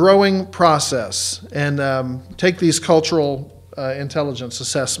it's a growing process, and take these cultural intelligence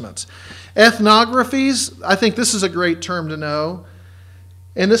assessments. Ethnographies, I think this is a great term to know,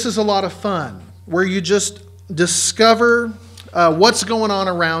 and this is a lot of fun, where you just discover what's going on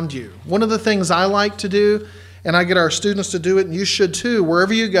around you. One of the things I like to do, and I get our students to do it, and you should too,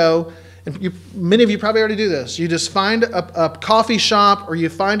 wherever you go, and many of you probably already do this, you just find a coffee shop or you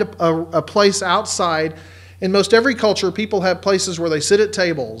find a place outside. In most every culture, people have places where they sit at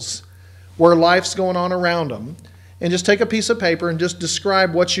tables where life's going on around them, and just take a piece of paper and just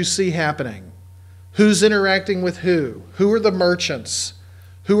describe what you see happening. Who's interacting with who? Who are the merchants?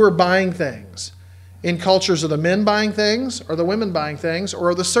 Who are buying things? In cultures, are the men buying things? Are the women buying things? Or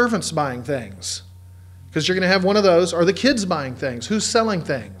are the servants buying things? Because you're going to have one of those. Are the kids buying things? Who's selling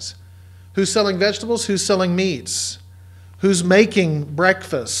things? Who's selling vegetables? Who's selling meats? Who's making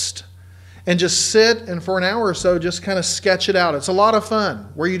breakfast? And just sit and for an hour or so just kind of sketch it out. It's a lot of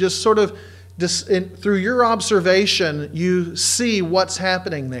fun where you just sort of, through your observation, you see what's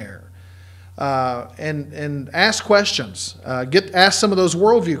happening there. And ask questions. Ask some of those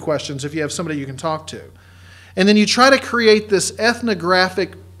worldview questions if you have somebody you can talk to. And then you try to create this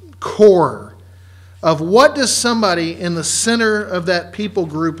ethnographic core of what does somebody in the center of that people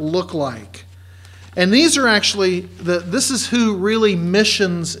group look like. And these are actually, this is who really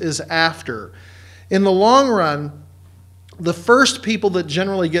missions is after. In the long run, the first people that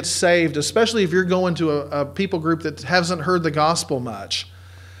generally get saved, especially if you're going to a people group that hasn't heard the gospel much,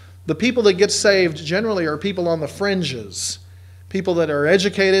 the people that get saved generally are people on the fringes, people that are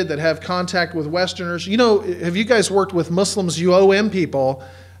educated, that have contact with Westerners. You know, have you guys worked with Muslims? You OM people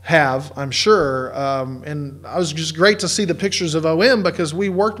have, I'm sure. And it was just great to see the pictures of OM because we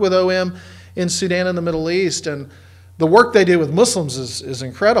worked with OM in Sudan and the Middle East, and the work they do with Muslims is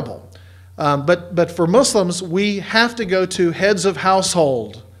incredible. But for Muslims, we have to go to heads of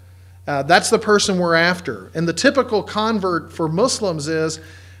household. That's the person we're after. And the typical convert for Muslims is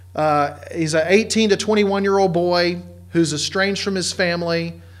he's an 18 to 21-year-old boy who's estranged from his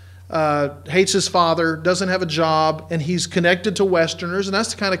family, hates his father, doesn't have a job, and he's connected to Westerners, and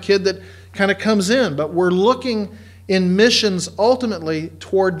that's the kind of kid that kind of comes in. But we're looking in missions ultimately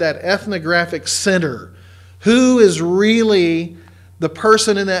toward that ethnographic center. Who is really the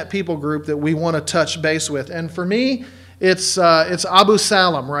person in that people group that we want to touch base with? And for me, it's Abu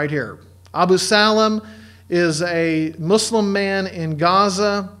Salam right here. Abu Salam is a Muslim man in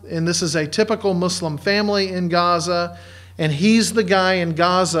Gaza, and this is a typical Muslim family in Gaza, and he's the guy in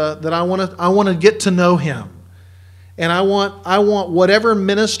Gaza that I want to get to know him. And I want whatever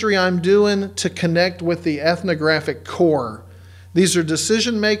ministry I'm doing to connect with the ethnographic core. These are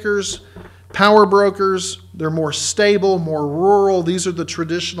decision makers, power brokers. They're more stable, more rural. These are the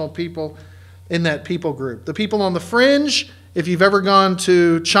traditional people in that people group. The people on the fringe, if you've ever gone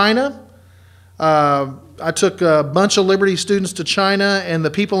to China, I took a bunch of Liberty students to China, and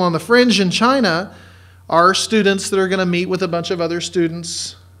the people on the fringe in China are students that are going to meet with a bunch of other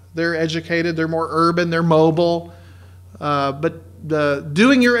students. They're educated, they're more urban, they're mobile. But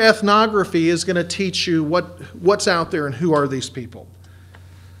doing your ethnography is going to teach you what's out there and who are these people.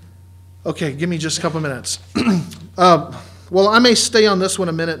 Okay, give me just a couple minutes. Well, I may stay on this one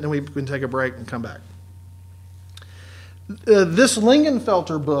a minute, and then we can take a break and come back. This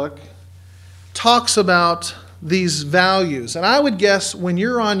Lingenfelter book talks about these values. And I would guess when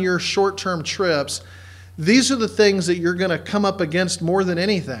you're on your short-term trips, these are the things that you're going to come up against more than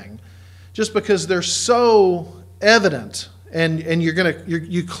anything, just because they're so evident, and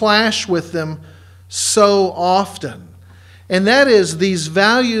you clash with them so often. And that is these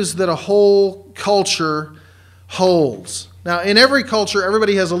values that a whole culture holds. Now, in every culture,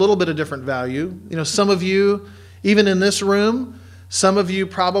 everybody has a little bit of different value. You know, some of you, even in this room, some of you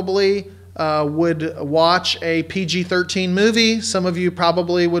probably would watch a PG-13 movie. Some of you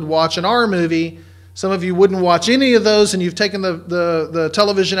probably would watch an R movie. Some of you wouldn't watch any of those, and you've taken the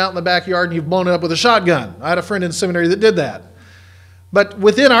television out in the backyard and you've blown it up with a shotgun. I had a friend in seminary that did that. But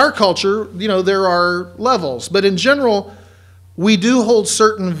within our culture, you know, there are levels. But in general, we do hold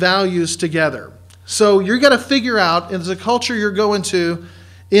certain values together. So you're going to figure out, as a culture you're going to,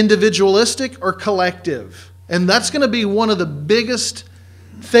 individualistic or collective. And that's going to be one of the biggest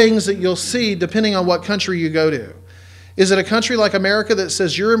things that you'll see depending on what country you go to. Is it a country like America that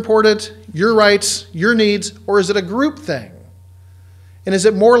says you're important, your rights, your needs, or is it a group thing? And is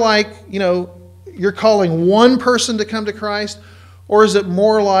it more like, you know, you're calling one person to come to Christ, Or is it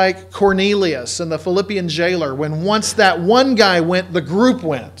more like Cornelius and the Philippian jailer, when once that one guy went, the group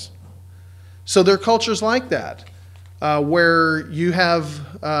went? So there are cultures like that, where you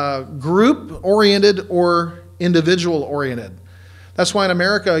have group-oriented or individual-oriented. That's why in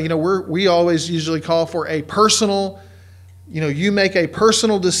America, we always usually call for a personal, you make a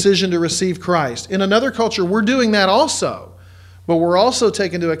personal decision to receive Christ. In another culture, we're doing that also. But we're also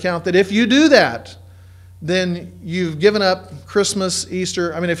taking into account that if you do that, then you've given up Christmas,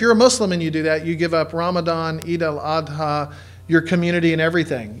 Easter. I mean, if you're a Muslim and you do that, you give up Ramadan, Eid al-Adha, your community and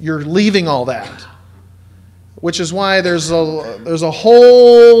everything. You're leaving all that. Which is why there's a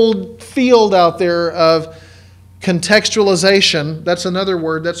whole field out there of contextualization. That's another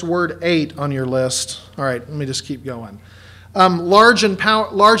word. That's word 8 on your list. All right, let me just keep going. Large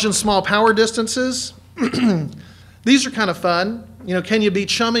and small power distances. These are kind of fun. Can you be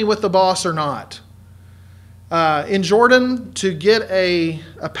chummy with the boss or not? In Jordan, to get a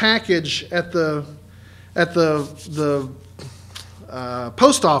package at the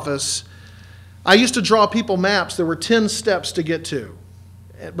post office, I used to draw people maps. There were 10 steps to get to.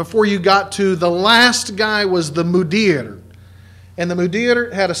 Before you got to the last guy was the mudir. And the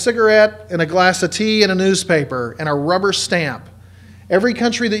mudir had a cigarette and a glass of tea and a newspaper and a rubber stamp. Every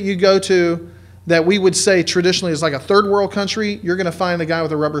country that you go to that we would say traditionally is like a third world country, you're going to find the guy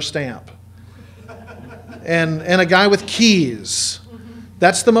with a rubber stamp. And a guy with keys.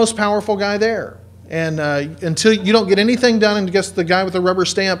 That's the most powerful guy there. And until you don't get anything done, and guess the guy with the rubber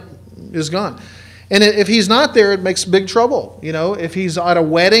stamp is gone. And if he's not there, it makes big trouble. If he's at a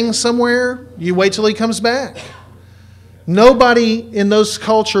wedding somewhere, you wait till he comes back. Nobody in those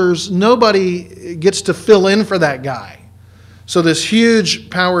cultures, nobody gets to fill in for that guy. So this huge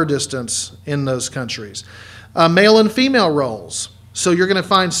power distance in those countries. Male and female roles. So you're going to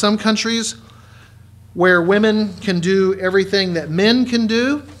find some countries where women can do everything that men can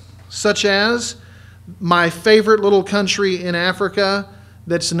do, such as my favorite little country in Africa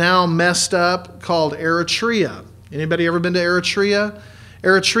that's now messed up called Eritrea. Anybody ever been to Eritrea?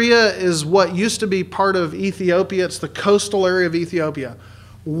 Eritrea is what used to be part of Ethiopia. It's the coastal area of Ethiopia.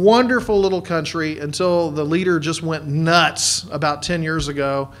 Wonderful little country until the leader just went nuts about 10 years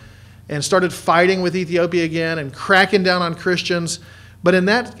ago and started fighting with Ethiopia again and cracking down on Christians. But in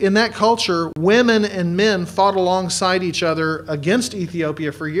that culture, women and men fought alongside each other against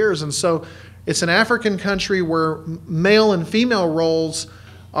Ethiopia for years. And so it's an African country where male and female roles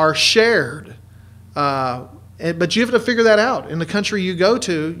are shared. But you have to figure that out. In the country you go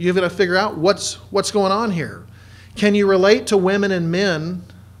to, you've got to figure out what's going on here. Can you relate to women and men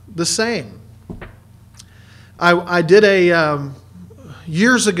the same? I did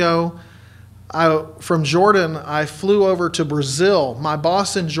years ago, from Jordan, I flew over to Brazil. My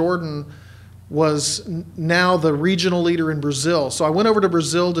boss in Jordan was now the regional leader in Brazil. So I went over to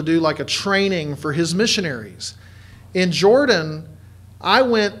Brazil to do like a training for his missionaries. In Jordan, I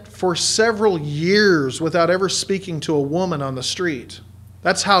went for several years without ever speaking to a woman on the street.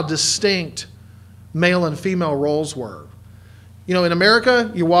 That's how distinct male and female roles were. In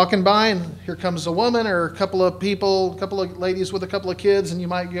America, you're walking by and here comes a woman or a couple of people, a couple of ladies with a couple of kids, and you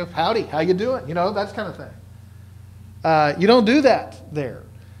might go, howdy, how you doing? That kind of thing. You don't do that there.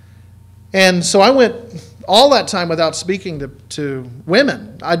 And so I went all that time without speaking to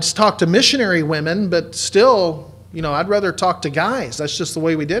women. I'd just talk to missionary women, but still, I'd rather talk to guys. That's just the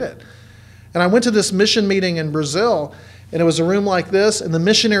way we did it. And I went to this mission meeting in Brazil, and it was a room like this, and the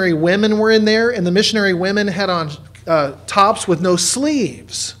missionary women were in there, and the missionary women had on tops with no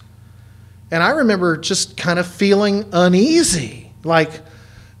sleeves. And I remember just kind of feeling uneasy, like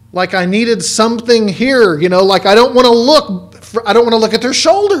I needed something here, like I don't want to look at their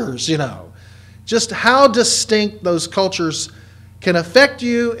shoulders, Just how distinct those cultures can affect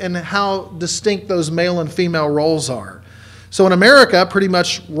you and how distinct those male and female roles are. So in America, pretty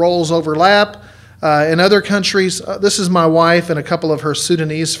much roles overlap. In other countries, this is my wife and a couple of her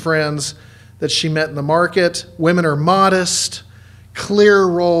Sudanese friends that she met in the market. Women are modest, clear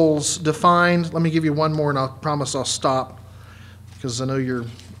roles defined. Let me give you one more and I promise I'll stop because I know you're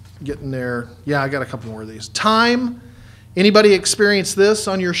getting there. Yeah, I got a couple more of these. Time. Anybody experience this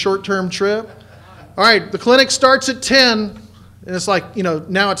on your short-term trip? All right, the clinic starts at 10 and it's like,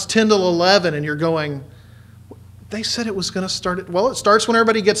 now it's 10 till 11 and you're going, they said it was going to start at, well, it starts when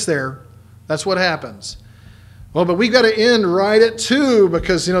everybody gets there. That's what happens. Well, but we've got to end right at 2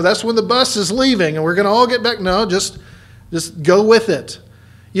 because, that's when the bus is leaving and we're going to all get back. No, just go with it.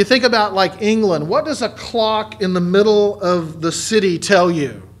 You think about like England. What does a clock in the middle of the city tell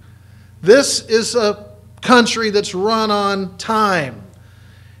you? This is a country that's run on time.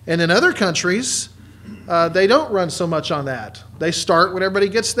 And in other countries, they don't run so much on that. They start when everybody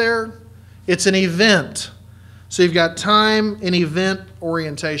gets there. It's an event. So you've got time and event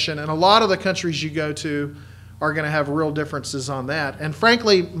orientation. And a lot of the countries you go to are going to have real differences on that. And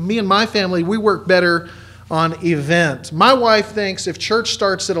frankly, me and my family, we work better on event. My wife thinks if church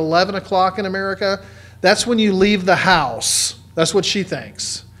starts at 11 o'clock in America, that's when you leave the house. That's what she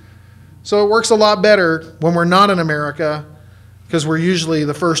thinks. So it works a lot better when we're not in America because we're usually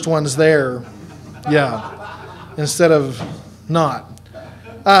the first ones there. Yeah, instead of not.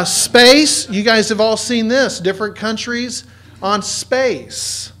 Space, you guys have all seen this. Different countries on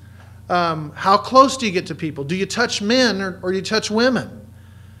space. How close do you get to people? Do you touch men or do you touch women?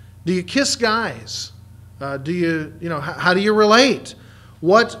 Do you kiss guys? How do you relate?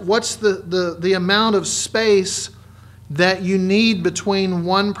 What's the amount of space that you need between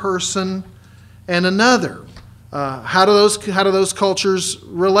one person and another? How do those cultures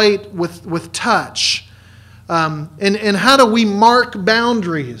relate with touch? And how do we mark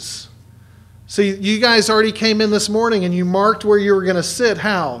boundaries? So you guys already came in this morning and you marked where you were going to sit.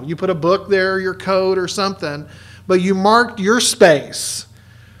 How? You put a book there, your coat or something, but you marked your space.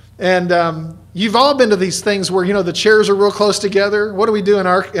 And you've all been to these things where, the chairs are real close together. What do we do in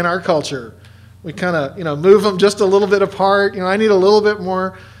our culture? We kind of, move them just a little bit apart. I need a little bit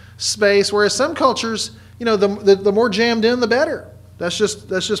more space. Whereas some cultures, the more jammed in, the better. That's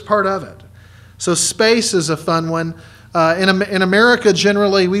just part of it. So space is a fun one. In America,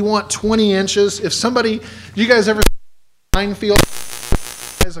 generally, we want 20 inches. If somebody, you guys ever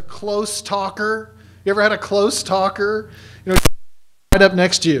Seinfeld as a close talker? You ever had a close talker? Right up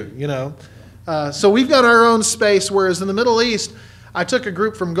next to you, So we've got our own space, whereas in the Middle East, I took a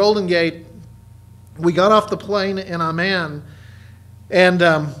group from Golden Gate. We got off the plane in Amman, and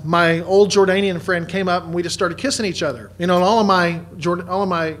my old Jordanian friend came up, and we just started kissing each other. And all of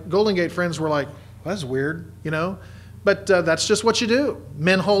my Golden Gate friends were like, well, "That's weird," But that's just what you do.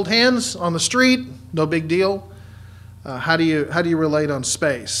 Men hold hands on the street, no big deal. How do you relate on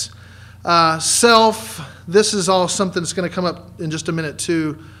space? Self. This is all something that's going to come up in just a minute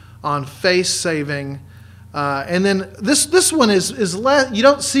too, on face saving. And then this one is less. You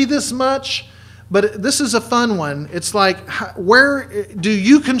don't see this much, but this is a fun one. It's like, where do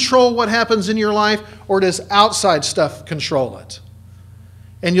you control what happens in your life, or does outside stuff control it?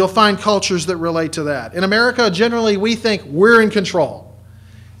 And you'll find cultures that relate to that. In America, generally, we think we're in control.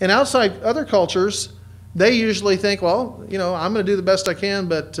 And outside other cultures, they usually think, well, I'm going to do the best I can,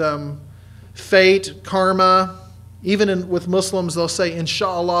 but fate, karma, even with Muslims, they'll say,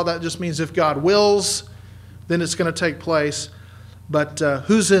 inshallah, that just means if God wills, then it's going to take place. But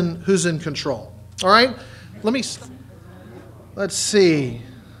who's in control? All right? Let's see.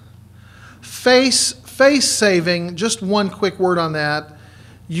 Face saving, just one quick word on that.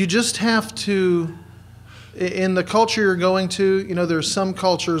 You just have to, in the culture you're going to, there's some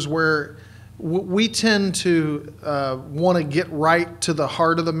cultures where we tend to want to get right to the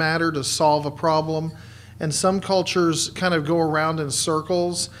heart of the matter to solve a problem. And some cultures kind of go around in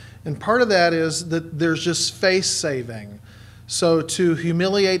circles. And part of that is that there's just face saving. So to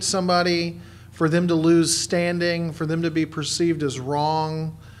humiliate somebody, for them to lose standing, for them to be perceived as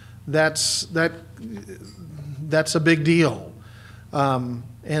wrong, that's a big deal.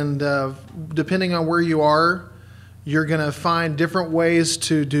 And depending on where you are, you're going to find different ways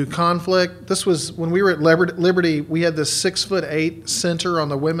to do conflict. This was when we were at Liberty, we had this 6'8" center on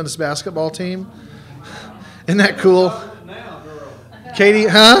the women's basketball team. Isn't that cool? Katie,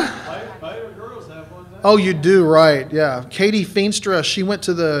 huh? Oh, you do, right, yeah. Katie Feenstra, she went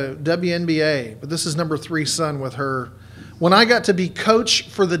to the WNBA, but this is number 3 son with her. When I got to be coach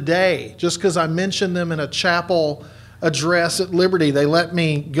for the day, just because I mentioned them in a chapel address at Liberty, they let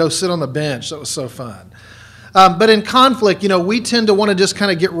me go sit on the bench. That was so fun. But in conflict, we tend to want to just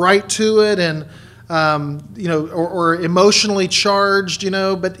kind of get right to it and, or emotionally charged,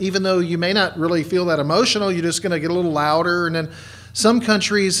 but even though you may not really feel that emotional, you're just going to get a little louder. And then some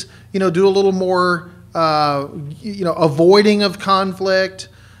countries, do a little more, avoiding of conflict.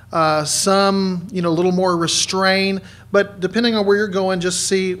 Some, a little more restrained. But depending on where you're going, just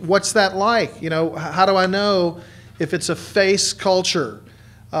see what's that like. How do I know if it's a face culture?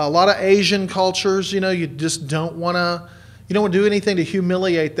 A lot of Asian cultures, you just don't want to, do anything to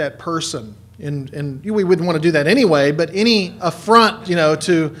humiliate that person. And we wouldn't want to do that anyway, but any affront,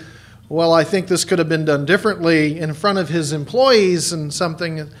 to, well, I think this could have been done differently in front of his employees and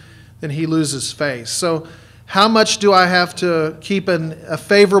something, then he loses face. So how much do I have to keep a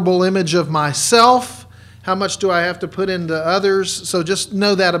favorable image of myself? How much do I have to put into others? So just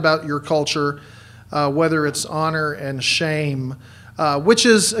know that about your culture, whether it's honor and shame. which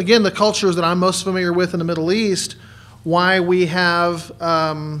is, again, the cultures that I'm most familiar with in the Middle East, why we have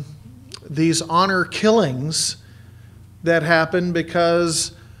these honor killings that happen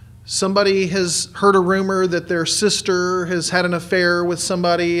because somebody has heard a rumor that their sister has had an affair with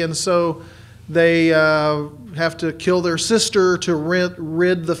somebody, and so they have to kill their sister to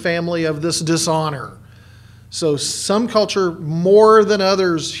rid the family of this dishonor. So some culture, more than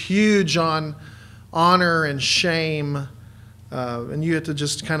others, huge on honor and shame, and you have to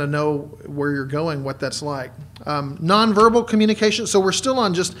just kind of know where you're going, what that's like. Nonverbal communication, so we're still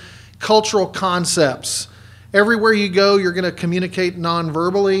on just cultural concepts. Everywhere you go, you're going to communicate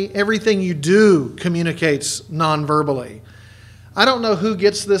non-verbally. Everything you do communicates non-verbally. I don't know who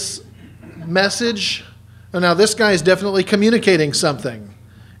gets this message. Now, this guy is definitely communicating something,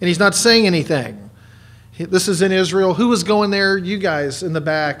 and he's not saying anything. This is in Israel. Who was going there? You guys in the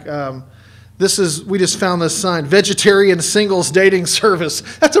back. We just found this sign, vegetarian singles dating service.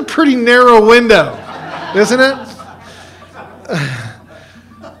 That's a pretty narrow window, isn't it?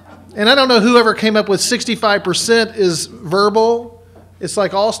 And I don't know whoever came up with 65% is verbal. It's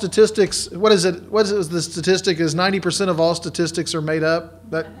like all statistics. What is it? What is the statistic? Is 90% of all statistics are made up?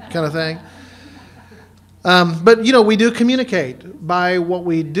 That kind of thing. But we do communicate by what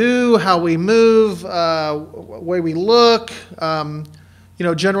we do, how we move, way we look.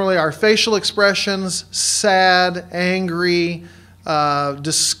 Generally our facial expressions: sad, angry,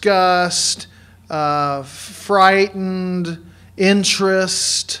 disgust, frightened,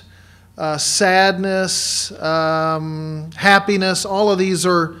 interest. Sadness, happiness, all of these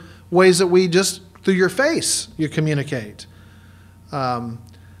are ways that we just, through your face, you communicate.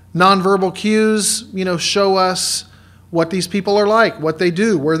 Nonverbal cues, show us what these people are like, what they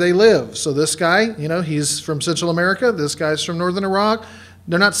do, where they live. So this guy, he's from Central America. This guy's from Northern Iraq.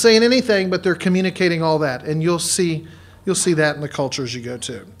 They're not saying anything, but they're communicating all that. And you'll see that in the cultures you go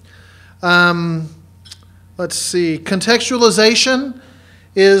to. Let's see, contextualization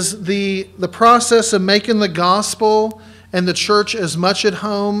is the process of making the gospel and the church as much at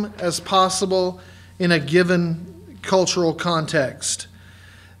home as possible in a given cultural context.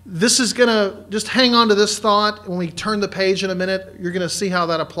 This is going to, just hang on to this thought. When we turn the page in a minute, you're going to see how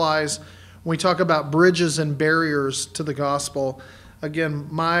that applies when we talk about bridges and barriers to the gospel. Again,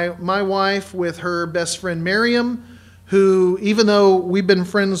 my wife with her best friend Miriam, who, even though we've been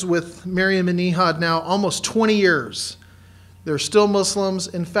friends with Miriam and Nihad now almost 20 years, they're still Muslims.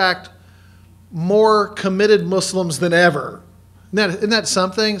 In fact, more committed Muslims than ever. Isn't that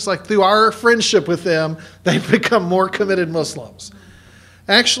something? It's like through our friendship with them, they've become more committed Muslims.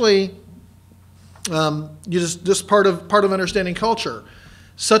 Actually, just part of understanding culture.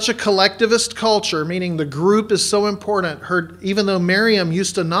 Such a collectivist culture, meaning the group is so important. Even though Miriam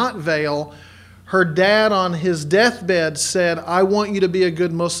used to not veil, her dad on his deathbed said, "I want you to be a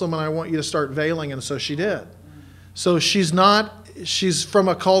good Muslim and I want you to start veiling," and so she did. So she's from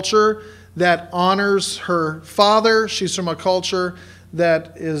a culture that honors her father. She's from a culture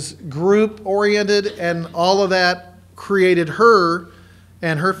that is group-oriented, and all of that created her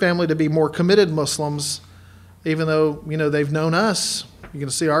and her family to be more committed Muslims, even though, they've known us. You can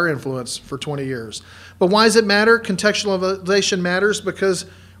see our influence for 20 years. But why does it matter? Contextualization matters because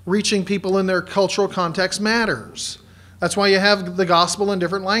reaching people in their cultural context matters. That's why you have the gospel in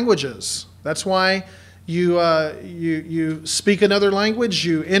different languages. That's why you speak another language,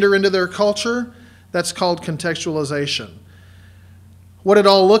 you enter into their culture. That's called contextualization. What it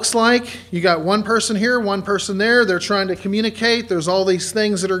all looks like, you got one person here, one person there, they're trying to communicate, there's all these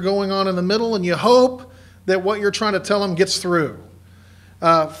things that are going on in the middle, and you hope that what you're trying to tell them gets through.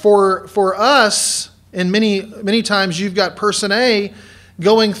 For us, and many times you've got person A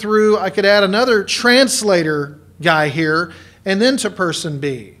going through, I could add another translator guy here, and then to person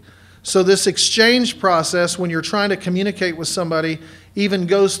B. So this exchange process, when you're trying to communicate with somebody, even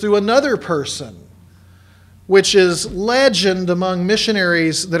goes through another person, which is legend among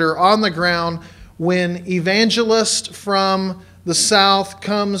missionaries that are on the ground when evangelist from the south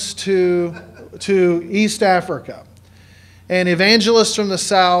comes to East Africa. And evangelist from the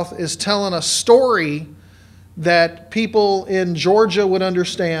south is telling a story that people in Georgia would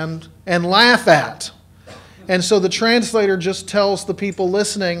understand and laugh at. And so the translator just tells the people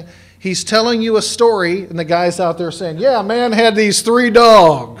listening, he's telling you a story, and the guy's out there saying, "Yeah, a man had these 3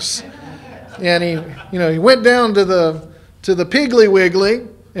 dogs. And he went down to the Piggly Wiggly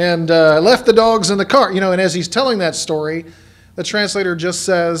and left the dogs in the car." And as he's telling that story, the translator just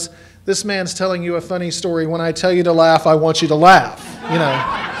says, "This man's telling you a funny story. When I tell you to laugh, I want you to laugh."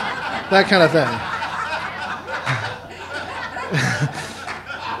 That kind of thing.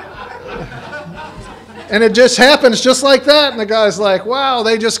 And it just happens just like that. And the guy's like, wow,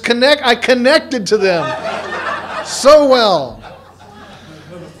 they just I connected to them so well.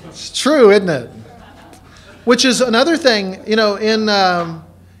 It's true, isn't it? Which is another thing,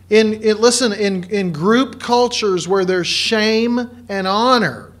 in group cultures where there's shame and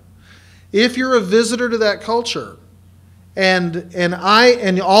honor, if you're a visitor to that culture, and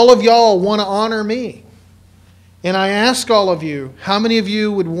all of y'all want to honor me, and I ask all of you, how many of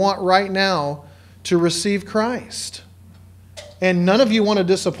you would want right now to receive Christ? And none of you want to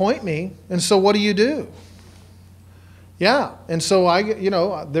disappoint me, and so what do? Yeah, and so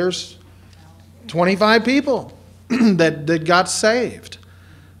there's 25 people that got saved.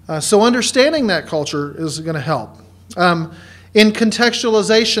 So understanding that culture is going to help. In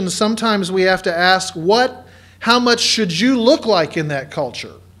contextualization, sometimes we have to ask, how much should you look like in that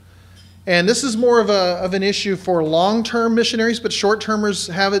culture? And this is more of an issue for long-term missionaries, but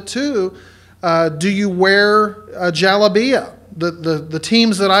short-termers have it too. Do you wear a jalabia? The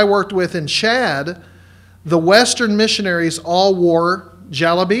teams that I worked with in Chad, the Western missionaries all wore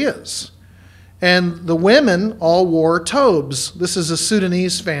jalabias. And the women all wore tobes. This is a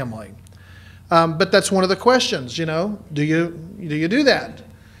Sudanese family. But that's one of the questions, do you do that?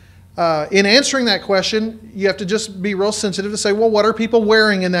 In answering that question, you have to just be real sensitive to say, well, what are people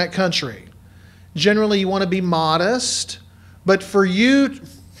wearing in that country? Generally, you want to be modest. But for you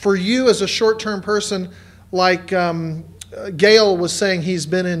as a short-term person, like Gail was saying, he's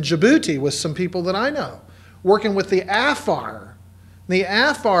been in Djibouti with some people that I know, working with the Afar. The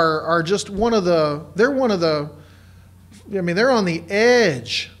Afar are just they're on the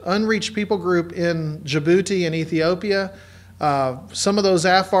edge, unreached people group in Djibouti and Ethiopia. Some of those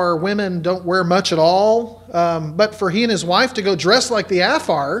Afar women don't wear much at all, but for he and his wife to go dress like the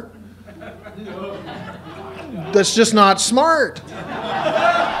Afar, that's just not smart.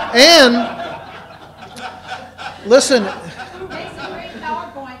 And listen,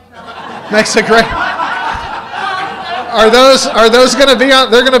 makes a great. Are those going to be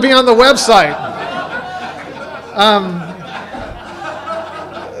on? They're going to be on the website.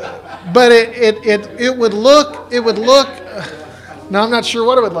 But it would look. No, I'm not sure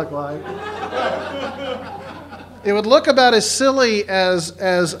what it would look like. It would look about as silly as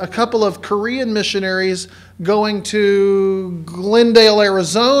a couple of Korean missionaries going to Glendale,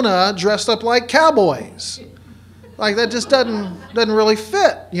 Arizona, dressed up like cowboys. Like that just doesn't really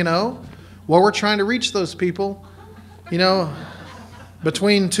fit, Well, we're trying to reach those people.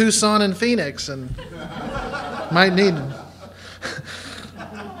 Between Tucson and Phoenix, and might need.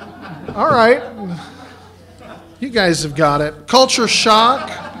 All right, you guys have got it. Culture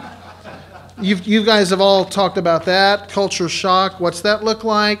shock. You guys have all talked about that. Culture shock. What's that look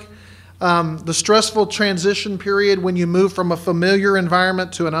like? The stressful transition period when you move from a familiar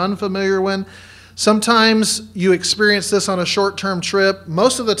environment to an unfamiliar one. Sometimes you experience this on a short-term trip.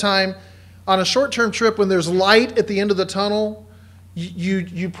 Most of the time, on a short-term trip, when there's light at the end of the tunnel,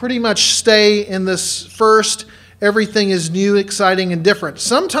 you pretty much stay in this first, everything is new, exciting, and different.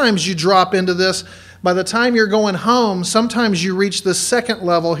 Sometimes you drop into this. By the time you're going home, sometimes you reach the second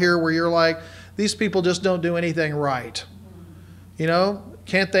level here where you're like, these people just don't do anything right.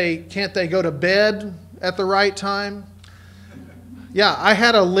 Can't they go to bed at the right time? Yeah, I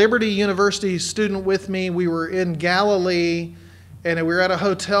had a Liberty University student with me. We were in Galilee, and we were at a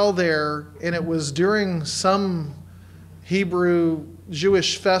hotel there, and it was during some Hebrew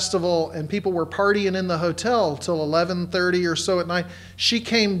Jewish festival, and people were partying in the hotel till 11:30 or so at night. She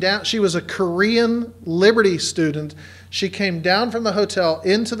came down. She was a Korean Liberty student. She came down from the hotel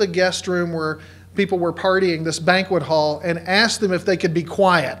into the guest room where people were partying, this banquet hall, and asked them if they could be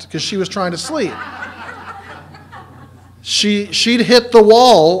quiet because she was trying to sleep. She'd hit the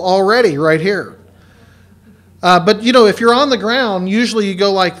wall already right here. But, if you're on the ground, usually you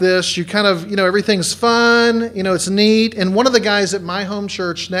go like this. You kind of, everything's fun. It's neat. And one of the guys at my home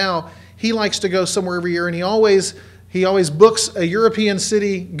church now, he likes to go somewhere every year, and he always books a European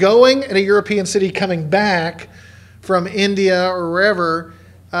city going and a European city coming back from India or wherever.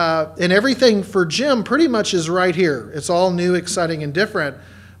 And everything for Jim pretty much is right here. It's all new, exciting, and different.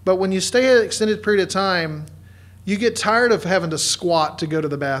 But when you stay an extended period of time, you get tired of having to squat to go to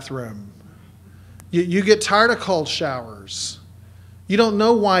the bathroom. You get tired of cold showers. You don't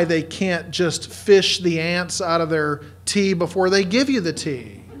know why they can't just fish the ants out of their tea before they give you the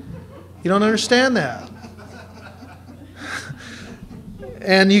tea. You don't understand that.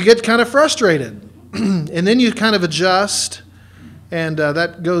 And you get kind of frustrated. And then you kind of adjust, and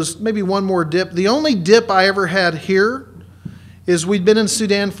that goes maybe one more dip. The only dip I ever had here is we'd been in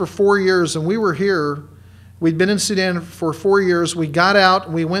Sudan for 4 years, and we were here. We'd been in Sudan for 4 years. We got out,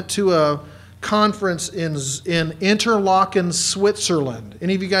 and we went to conference in Interlaken, Switzerland.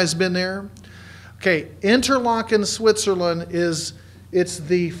 Any of you guys been there? Okay, Interlaken, Switzerland it's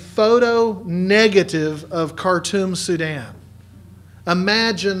the photo negative of Khartoum, Sudan.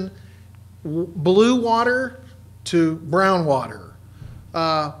 Imagine blue water to brown water,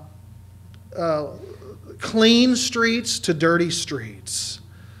 clean streets to dirty streets,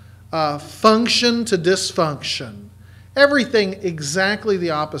 function to dysfunction, everything exactly the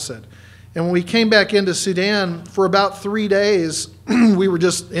opposite. And when we came back into Sudan, for about 3 days, we were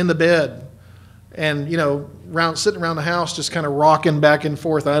just in the bed and, sitting around the house, just kind of rocking back and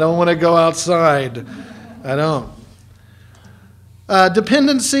forth. I don't want to go outside. I don't.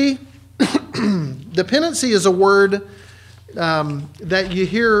 Dependency. Dependency is a word that you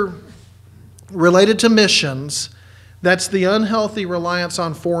hear related to missions. That's the unhealthy reliance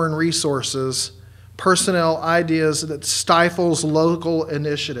on foreign resources, personnel, ideas that stifles local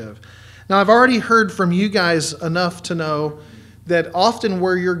initiative. Now, I've already heard from you guys enough to know that often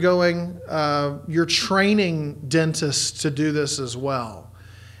where you're going, you're training dentists to do this as well.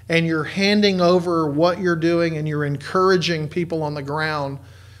 And you're handing over what you're doing, and you're encouraging people on the ground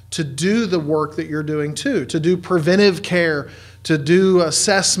to do the work that you're doing too, to do preventive care, to do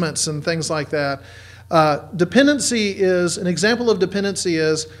assessments and things like that. Dependency is, an example of dependency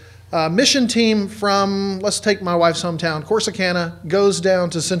is a mission team from, let's take my wife's hometown, Corsicana, goes down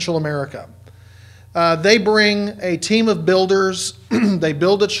to Central America. They bring a team of builders. They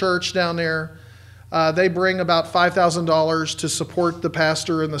build a church down there. They bring about $5,000 to support the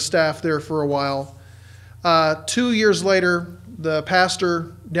pastor and the staff there for a while. 2 years later, the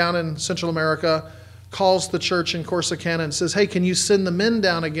pastor down in Central America calls the church in Corsicana and says, hey, can you send the men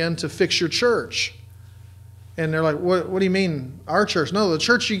down again to fix your church? And they're like, what do you mean, our church? No, the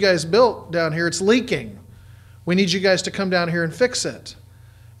church you guys built down here, it's leaking. We need you guys to come down here and fix it.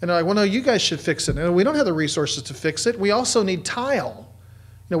 And they're like, well, no, you guys should fix it. No, we don't have the resources to fix it. We also need tile.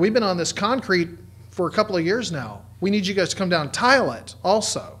 We've been on this concrete for a couple of years now. We need you guys to come down and tile it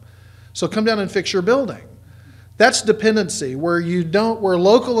also. So come down and fix your building. That's dependency, where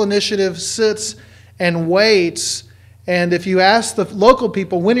local initiative sits and waits. And if you ask the local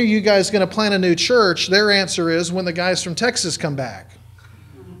people, when are you guys going to plant a new church? Their answer is when the guys from Texas come back.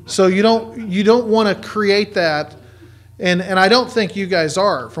 So you don't want to create that. And I don't think you guys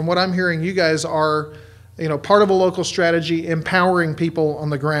are. From what I'm hearing, you guys are, part of a local strategy, empowering people on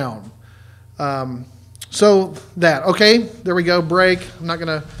the ground. Okay, there we go, break. I'm not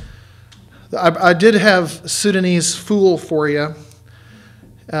going to, I did have Sudanese fool for you.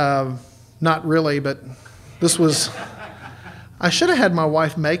 Not really, but this was, I should have had my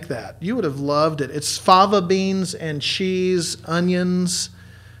wife make that. You would have loved it. It's fava beans and cheese, onions,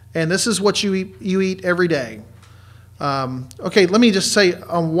 and this is what you eat every day. Okay, let me just say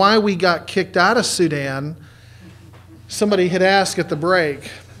on why we got kicked out of Sudan. Somebody had asked at the break.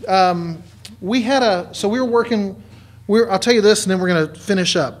 We were working. I'll tell you this, and then we're going to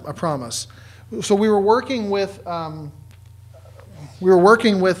finish up. I promise. So we were working with a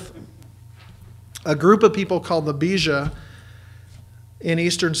group of people called the Bija in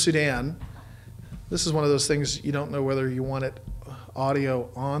Eastern Sudan. This is one of those things you don't know whether you want it audio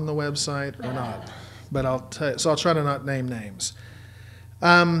on the website or not. But I'll tell you, so I'll try to not name names.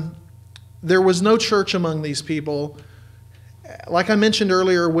 There was no church among these people. Like I mentioned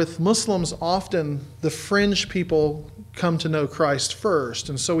earlier, with Muslims, often the fringe people come to know Christ first.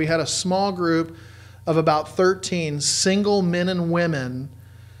 And so we had a small group of about 13 single men and women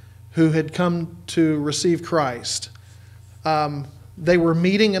who had come to receive Christ. They were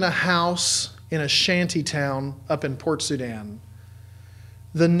meeting in a house in a shanty town up in Port Sudan.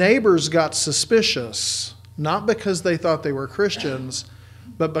 The neighbors got suspicious, not because they thought they were Christians,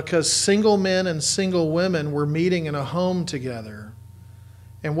 but because single men and single women were meeting in a home together.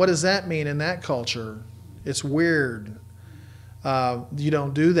 And what does that mean in that culture? It's weird. You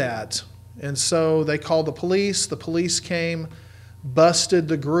don't do that. And so they called the police. The police came, busted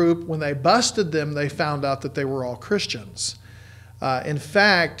the group. When they busted them, they found out that they were all Christians. In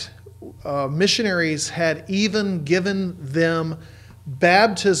fact, missionaries had even given them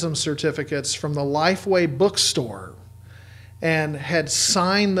baptism certificates from the Lifeway bookstore and had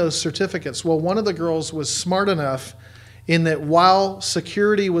signed those certificates. Well, one of the girls was smart enough in that while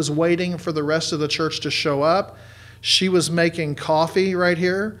security was waiting for the rest of the church to show up, she was making coffee right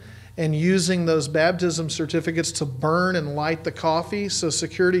here and using those baptism certificates to burn and light the coffee. So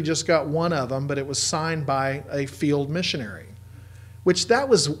security just got one of them, but it was signed by a field missionary, which that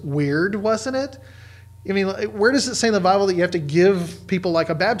was weird, wasn't it? I mean, where does it say in the Bible that you have to give people like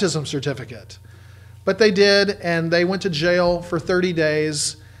a baptism certificate? But they did, and they went to jail for 30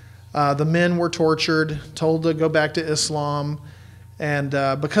 days. The men were tortured, told to go back to Islam. And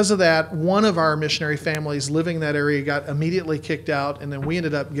because of that, one of our missionary families living in that area got immediately kicked out, and then we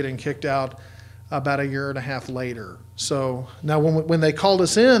ended up getting kicked out about a year and a half later. So now when they called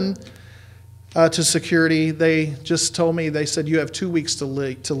us in to security, they just told me, they said, you have 2 weeks to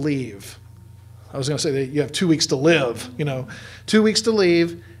leave. I was going to say that you have 2 weeks to live, 2 weeks to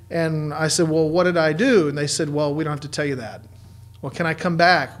leave. And I said, well, what did I do? And they said, well, we don't have to tell you that. Well, can I come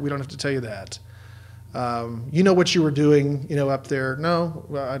back? We don't have to tell you that. You know what you were doing, up there. No,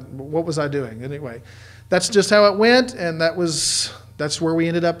 what was I doing? Anyway, that's just how it went, and that's where we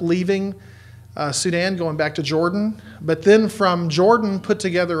ended up leaving Sudan, going back to Jordan. But then from Jordan, put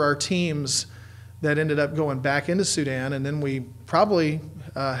together our teams that ended up going back into Sudan, and then we probably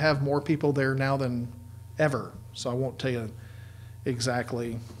have more people there now than ever. So I won't tell you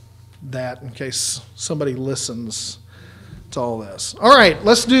exactly that in case somebody listens to all this. All right,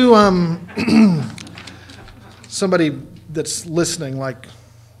 let's do somebody that's listening like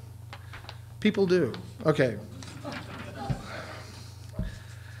people do. Okay.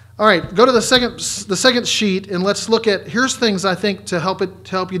 All right, go to the second sheet, and let's look at, here's things I think to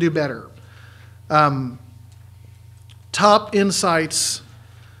help you do better. Top insights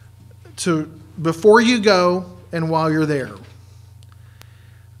to before you go and while you're there.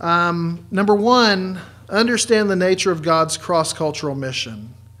 Number one, understand the nature of God's cross-cultural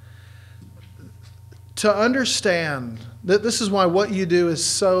mission. To understand that this is why what you do is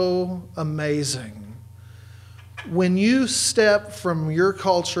so amazing. When you step from your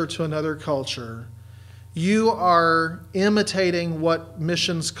culture to another culture, you are imitating what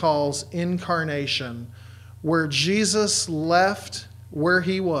missions calls incarnation, where Jesus left where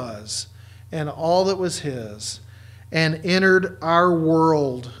he was and all that was his and entered our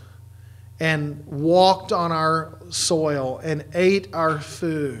world and walked on our soil and ate our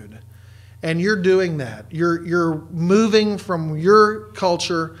food. And you're doing that. You're moving from your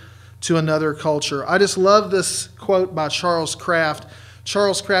culture to another culture. I just love this quote by Charles Kraft.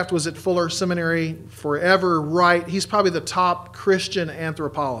 Charles Kraft was at Fuller Seminary forever, right? He's probably the top Christian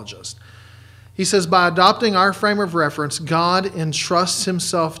anthropologist. He says, by adopting our frame of reference, God entrusts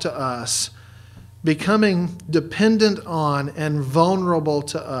himself to us, becoming dependent on and vulnerable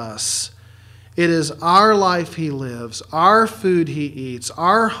to us. It is our life he lives, our food he eats,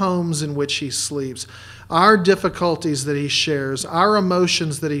 our homes in which he sleeps, our difficulties that he shares, our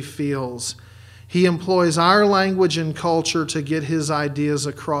emotions that he feels. He employs our language and culture to get his ideas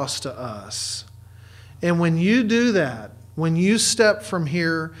across to us. And when you do that, when you step from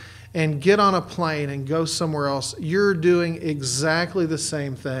here and get on a plane and go somewhere else, you're doing exactly the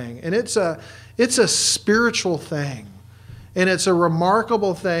same thing. And it's a spiritual thing. And it's a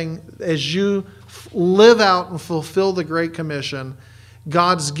remarkable thing as you live out and fulfill the Great Commission.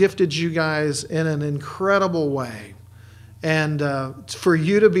 God's gifted you guys in an incredible way. And for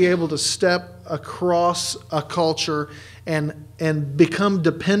you to be able to step across a culture and become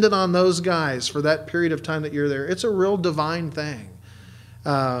dependent on those guys for that period of time that you're there, it's a real divine thing.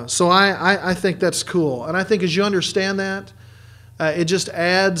 So I think that's cool. And I think as you understand that, it just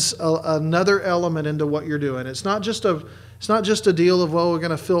adds another element into what you're doing. It's not just a deal of, well, we're going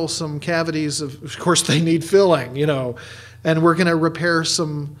to fill some cavities. Of course, they need filling, and we're going to repair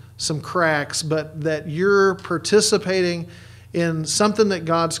some cracks, but that you're participating in something that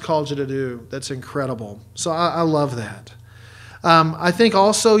God's called you to do that's incredible. So I love that. I think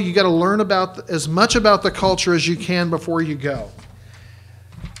also you got to learn about as much about the culture as you can before you go.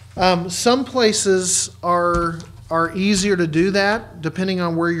 Some places are easier to do that depending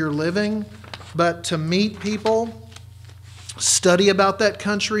on where you're living, but to meet people, study about that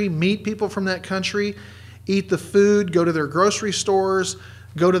country, meet people from that country, eat the food, go to their grocery stores,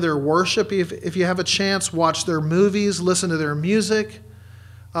 go to their worship if you have a chance, watch their movies, listen to their music,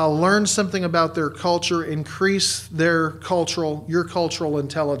 learn something about their culture, increase your cultural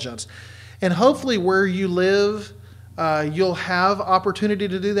intelligence. And hopefully where you live, you'll have opportunity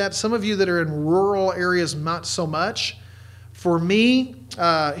to do that. Some of you that are in rural areas, not so much. For me,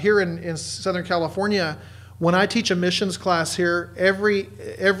 here in Southern California, when I teach a missions class here,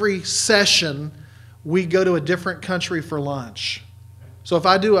 every session we go to a different country for lunch. So if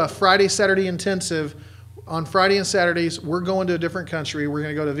I do a Friday, Saturday intensive, on Friday and Saturdays, we're going to a different country. We're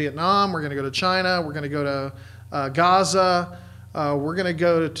going to go to Vietnam, we're going to go to China, we're going to go to Gaza, we're going to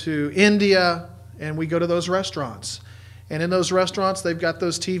go to India, and we go to those restaurants. And in those restaurants, they've got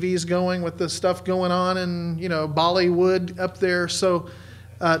those TVs going with the stuff going on and, Bollywood up there. So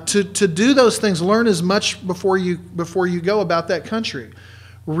to do those things, learn as much before you go about that country.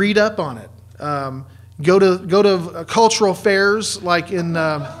 Read up on it. Go to cultural fairs like in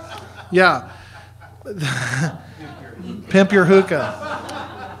Yeah. Pimp your hookah.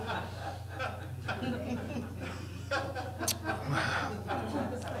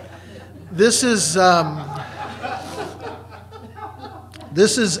 This is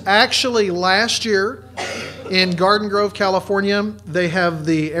actually last year in Garden Grove, California. They have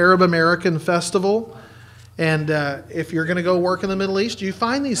the Arab American Festival, and if you're going to go work in the Middle East, you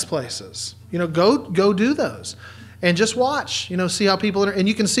find these places. Go do those, and just watch. See how people are. And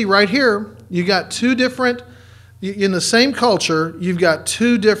you can see right here, you got two different. In the same culture, you've got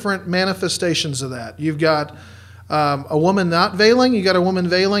two different manifestations of that. You've got a woman not veiling, you got a woman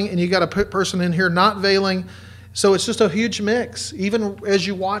veiling, and you got a person in here not veiling. So it's just a huge mix, even as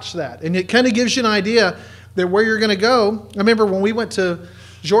you watch that. And it kind of gives you an idea that where you're going to go. I remember when we went to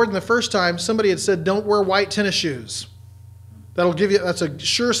Jordan the first time, somebody had said, don't wear white tennis shoes. That's a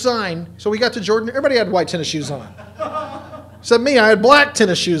sure sign. So we got to Jordan, everybody had white tennis shoes on. Except me, I had black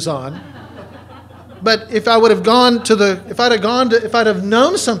tennis shoes on. But if I would have if I'd have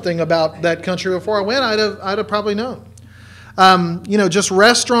known something about that country before I went, I'd have probably known. Just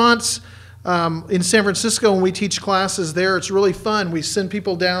restaurants in San Francisco, when we teach classes there, it's really fun. We send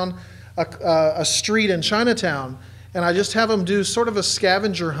people down a street in Chinatown, and I just have them do sort of a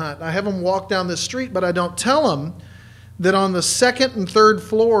scavenger hunt. I have them walk down this street, but I don't tell them that on the second and third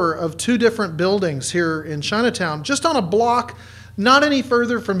floor of two different buildings here in Chinatown, just on a block, not any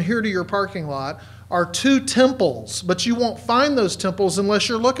further from here to your parking lot, are two temples, but you won't find those temples unless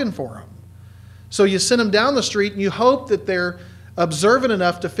you're looking for them. So you send them down the street, and you hope that they're observant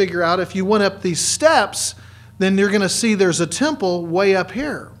enough to figure out if you went up these steps, then you're going to see there's a temple way up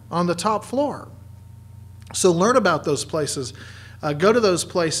here on the top floor. So learn about those places. Go to those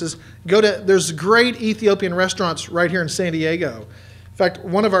places. There's great Ethiopian restaurants right here in San Diego. In fact,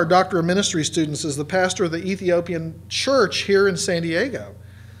 one of our Doctor of Ministry students is the pastor of the Ethiopian church here in San Diego.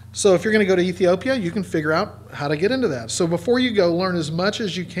 So if you're going to go to Ethiopia, you can figure out how to get into that. So before you go, learn as much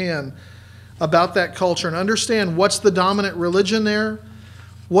as you can about that culture and understand what's the dominant religion there,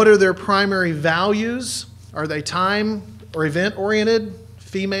 what are their primary values, are they time or event oriented,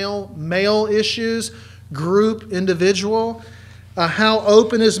 female, male issues, group, individual, how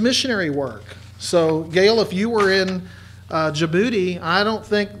open is missionary work. So Gail, if you were in Djibouti, I don't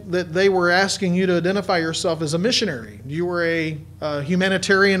think that they were asking you to identify yourself as a missionary. You were a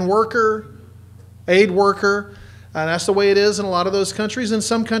humanitarian worker, aid worker, and that's the way it is in a lot of those countries. In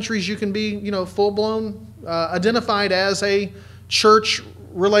some countries, you can be, full-blown identified as a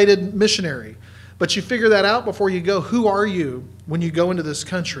church-related missionary. But you figure that out before you go. Who are you when you go into this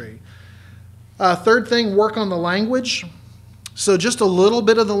country? Third thing, work on the language. So just a little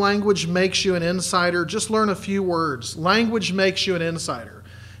bit of the language makes you an insider. Just learn a few words. Language makes you an insider.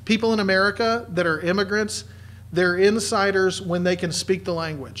 People in America that are immigrants, they're insiders when they can speak the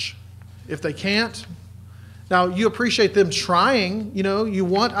language. If they can't, now you appreciate them trying.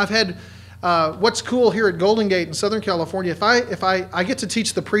 I've had, what's cool here at Golden Gate in Southern California, if I get to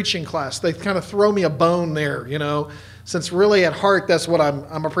teach the preaching class, they kind of throw me a bone there, since really at heart that's what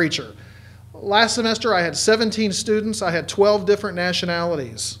I'm a preacher. Last semester, I had 17 students. I had 12 different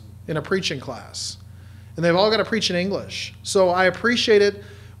nationalities in a preaching class. And they've all got to preach in English. So I appreciate it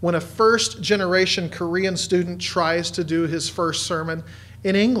when a first-generation Korean student tries to do his first sermon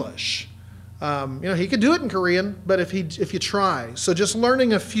in English. He could do it in Korean, but if you try. So just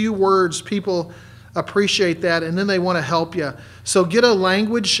learning a few words, people appreciate that, and then they want to help you. So get a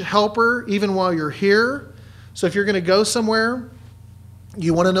language helper even while you're here. So if you're going to go somewhere,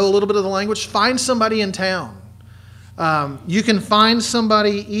 you want to know a little bit of the language, find somebody in town. You can find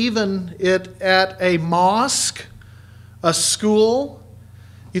somebody even at a mosque, a school.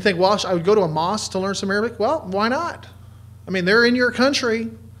 You think, well, I would go to a mosque to learn some Arabic? Well, why not? I mean, they're in your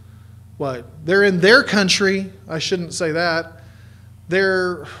country. What? They're in their country. I shouldn't say that.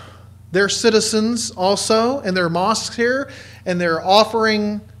 They're citizens also, and there are mosques here, and they're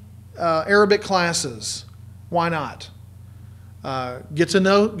offering Arabic classes. Why not? Get to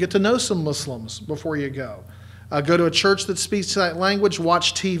know some Muslims before you go. Go to a church that speaks that language.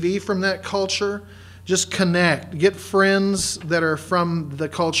 Watch TV from that culture. Just connect. Get friends that are from the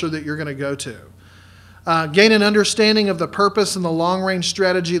culture that you're going to go to. Gain an understanding of the purpose and the long-range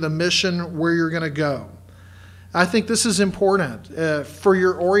strategy, the mission, where you're going to go. I think this is important for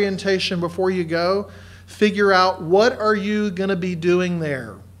your orientation before you go. Figure out what are you going to be doing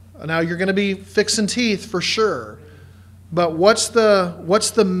there. Now, you're going to be fixing teeth for sure. But what's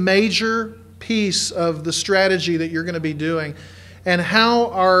the major piece of the strategy that you're going to be doing? And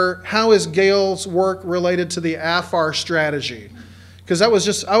how is Gail's work related to the AFAR strategy? Because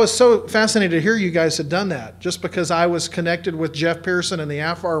I was so fascinated to hear you guys had done that, just because I was connected with Jeff Pearson and the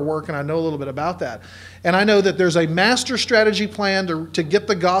AFAR work, and I know a little bit about that. And I know that there's a master strategy plan to get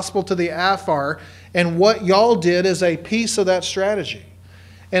the gospel to the AFAR, and what y'all did is a piece of that strategy.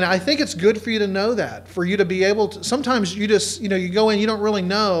 And I think it's good for you to know that, for you to be able to, sometimes you just, you go in, you don't really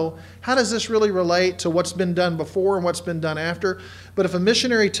know, how does this really relate to what's been done before and what's been done after? But if a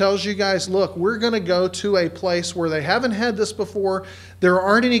missionary tells you guys, look, we're going to go to a place where they haven't had this before, there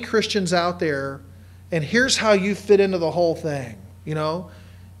aren't any Christians out there, and here's how you fit into the whole thing,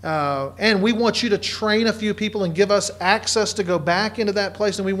 and we want you to train a few people and give us access to go back into that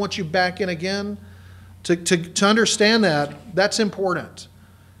place, and we want you back in again. To understand that's important.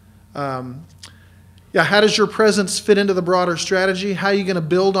 How does your presence fit into the broader strategy? How are you going to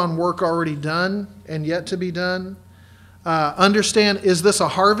build on work already done and yet to be done? Understand, is this a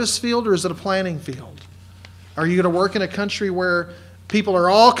harvest field or is it a planting field? Are you going to work in a country where people are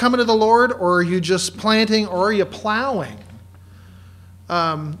all coming to the Lord, or are you just planting, or are you plowing?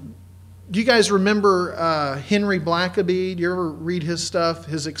 Do you guys remember Henry Blackaby? Do you ever read his stuff,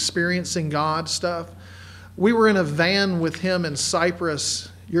 his Experiencing God stuff? We were in a van with him in Cyprus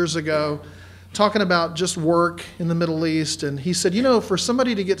years ago, talking about just work in the Middle East. And he said, for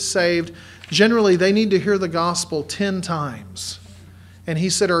somebody to get saved, generally they need to hear the gospel 10 times. And he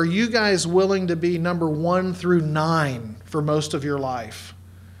said, are you guys willing to be number 1 through 9 for most of your life?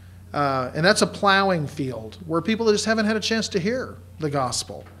 And that's a plowing field where people just haven't had a chance to hear the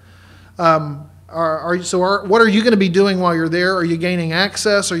gospel. What are you going to be doing while you're there? Are you gaining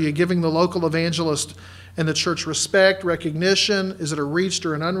access? Are you giving the local evangelist and the church respect, recognition? Is it a reached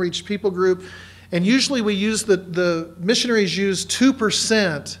or an unreached people group? And usually we use the missionaries use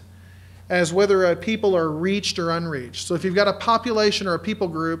 2% as whether people are reached or unreached. So if you've got a population or a people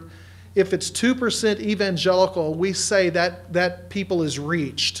group, if it's 2% evangelical, we say that people is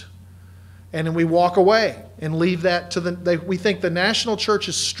reached. And then we walk away and leave that to we think the national church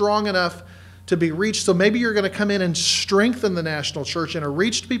is strong enough to be reached. So maybe you're going to come in and strengthen the national church in a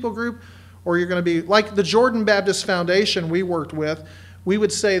reached people group, or you're going to be like the Jordan Baptist Foundation we worked with. We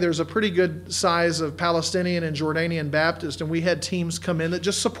would say there's a pretty good size of Palestinian and Jordanian Baptist, and we had teams come in that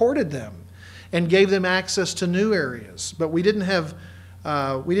just supported them and gave them access to new areas. But we didn't have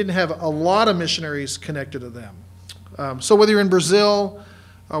a lot of missionaries connected to them. So whether you're in Brazil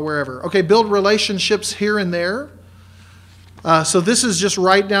or wherever, okay, build relationships here and there. So this is just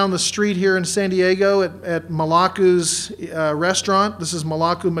right down the street here in San Diego at Malaku's restaurant. This is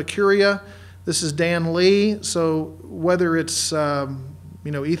Malaku Makuria. This is Dan Lee. So whether it's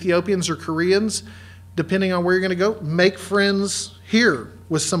Ethiopians or Koreans, depending on where you're going to go, make friends here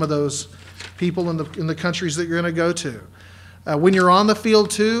with some of those people in the countries that you're going to go to. When you're on the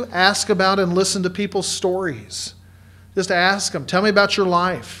field too, ask about and listen to people's stories. Just ask them. Tell me about your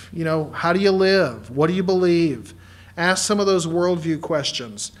life. How do you live? What do you believe? Ask some of those worldview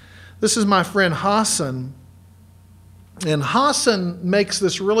questions. This is my friend Hassan. And Hassan makes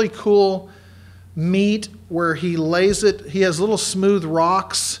this really cool meat where he lays it. He has little smooth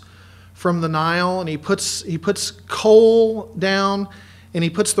rocks from the Nile, and he puts coal down, and he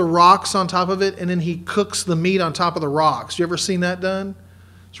puts the rocks on top of it, and then he cooks the meat on top of the rocks. You ever seen that done?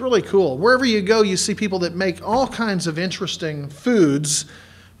 It's really cool. Wherever you go, you see people that make all kinds of interesting foods,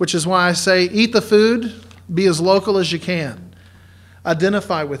 which is why I say eat the food, be as local as you can.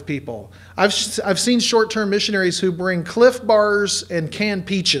 Identify with people. I've seen short-term missionaries who bring Cliff Bars and canned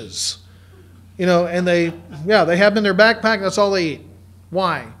peaches, and they have them in their backpack. That's all they eat.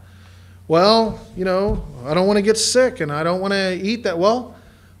 Why? Well, I don't want to get sick and I don't want to eat that. Well,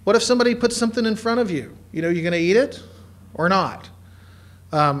 what if somebody puts something in front of you? You're going to eat it or not?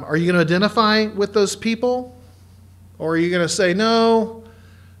 Are you going to identify with those people, or are you going to say no?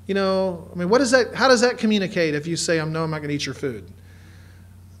 What is that? How does that communicate if you say, no, I'm not going to eat your food?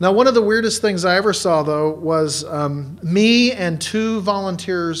 Now, one of the weirdest things I ever saw, though, was me and 2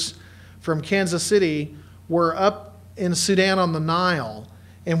 volunteers from Kansas City were up in Sudan on the Nile,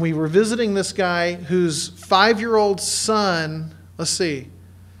 and we were visiting this guy whose 5-year-old son, his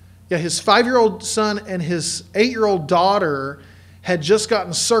 5-year-old son and his 8-year-old daughter had just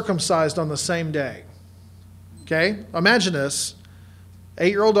gotten circumcised on the same day. Okay? Imagine this.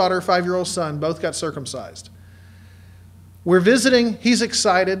 8-year-old daughter, 5-year-old son, both got circumcised. We're visiting. He's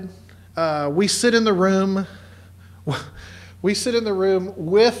excited. We sit in the room. We sit in the room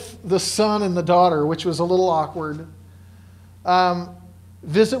with the son and the daughter, which was a little awkward.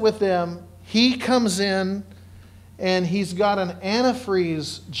 Visit with them. He comes in, and he's got an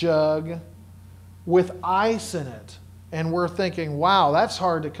antifreeze jug with ice in it. And we're thinking, wow, that's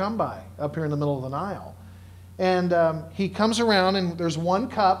hard to come by up here in the middle of the Nile. And he comes around, and there's one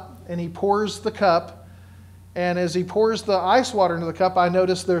cup, and he pours the cup. And as he pours the ice water into the cup, I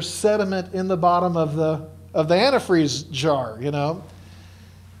notice there's sediment in the bottom of the antifreeze jar,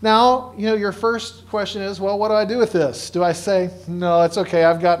 Now, your first question is, well, what do I do with this? Do I say, no, it's okay,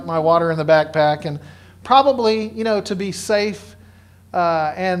 I've got my water in the backpack? And probably, to be safe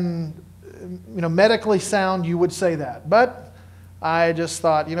and, medically sound, you would say that. But I just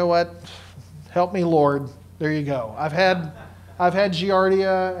thought, you know what? Help me, Lord. There you go. I've had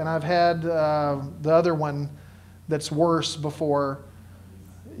Giardia, and I've had the other one that's worse before.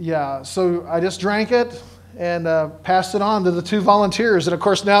 Yeah, so I just drank it and passed it on to the 2 volunteers. And of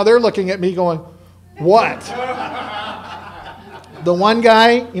course, now they're looking at me going, what? The one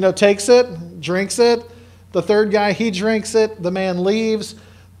guy, takes it, drinks it. The third guy, he drinks it. The man leaves.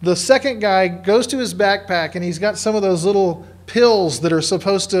 The second guy goes to his backpack, and he's got some of those little pills that are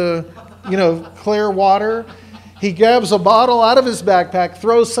supposed to, clear water. He grabs a bottle out of his backpack,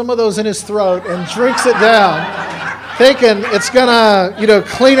 throws some of those in his throat, and drinks it down, thinking it's going to,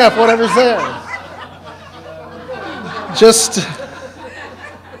 clean up whatever's there. Just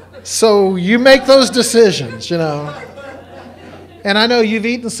so you make those decisions, And I know you've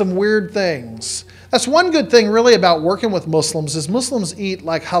eaten some weird things. That's one good thing really about working with Muslims is Muslims eat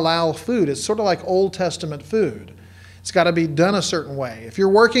like halal food. It's sort of like Old Testament food. It's got to be done a certain way. If you're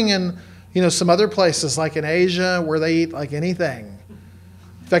working in, some other places like in Asia where they eat like anything.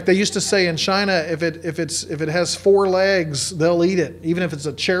 In fact, they used to say in China, if it has 4 legs, they'll eat it, even if it's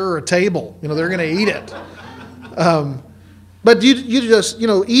a chair or a table. They're going to eat it. But you just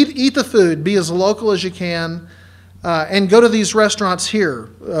eat the food, be as local as you can, and go to these restaurants here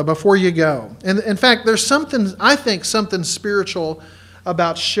before you go. And in fact, there's something spiritual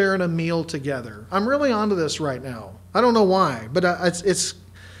about sharing a meal together. I'm really onto this right now. I don't know why, but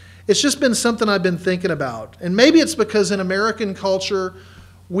it's just been something I've been thinking about. And maybe it's because in American culture,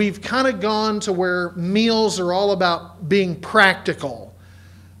 we've kind of gone to where meals are all about being practical.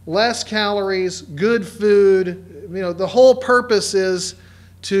 Less calories, good food. The whole purpose is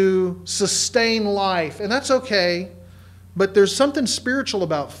to sustain life. And that's okay, but there's something spiritual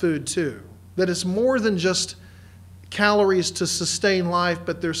about food too. That it's more than just calories to sustain life,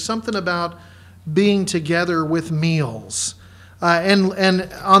 but there's something about being together with meals.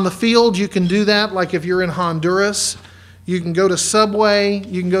 And on the field, you can do that. Like if you're in Honduras, you can go to Subway,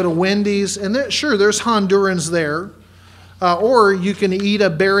 you can go to Wendy's, and there's Hondurans there. Or you can eat a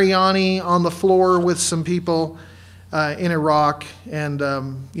biryani on the floor with some people in Iraq, and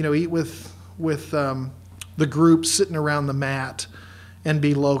eat with the group sitting around the mat and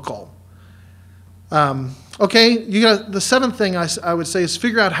be local. Okay, the 7th thing I would say is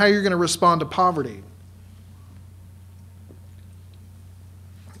figure out how you're going to respond to poverty.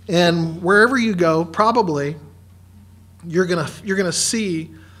 And wherever you go, probably you're gonna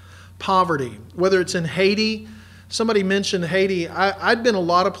see poverty. Whether it's in Haiti, somebody mentioned Haiti. I'd been a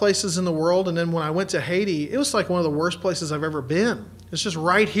lot of places in the world, and then when I went to Haiti, it was like one of the worst places I've ever been. It's just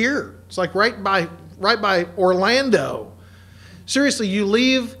right here. It's like right by Orlando. Seriously, you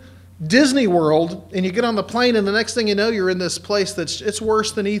leave Disney World and you get on the plane, and the next thing you know, you're in this place it's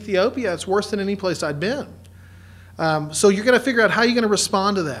worse than Ethiopia. It's worse than any place I'd been. So you're going to figure out how you're going to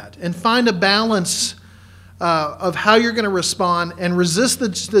respond to that and find a balance of how you're going to respond and resist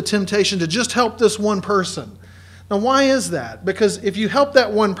the temptation to just help this one person. Now, why is that? Because if you help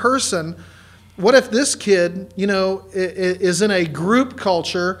that one person, what if this kid, is in a group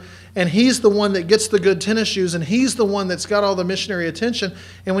culture and he's the one that gets the good tennis shoes and he's the one that's got all the missionary attention,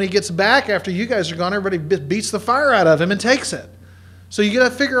 and when he gets back after you guys are gone, everybody beats the fire out of him and takes it. So you got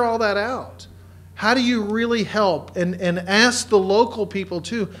to figure all that out. How do you really help? And ask the local people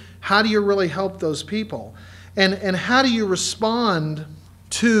too, how do you really help those people? And how do you respond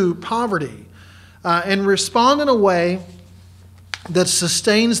to poverty? And respond in a way that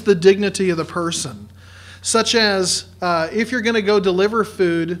sustains the dignity of the person. Such as if you're going to go deliver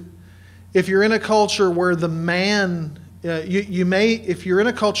food, if you're in a culture where the man, if you're in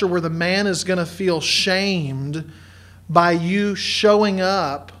a culture where the man is going to feel shamed by you showing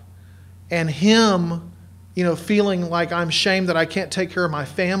up and him, feeling like I'm shamed that I can't take care of my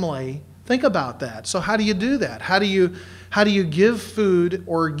family, think about that. So how do you do that? How do you give food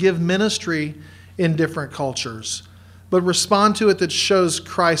or give ministry in different cultures? But respond to it that shows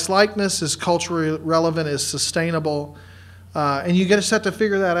Christ-likeness, is culturally relevant, is sustainable. And you just have to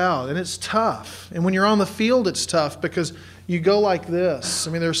figure that out. And it's tough. And when you're on the field, it's tough because you go like this.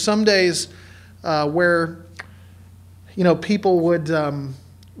 I mean, there's some days where, people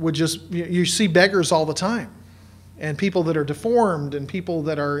would just, you see beggars all the time. and people that are deformed and people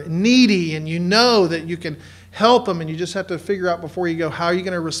that are needy, and you know that you can help them, and you just have to figure out before you go, how are you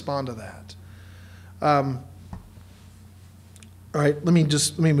going to respond to that? All right, let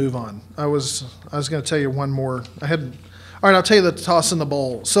me move on. I was going to tell you one more. All right, I'll tell you the toss in the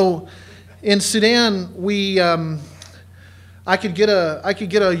bowl. So in Sudan, I could get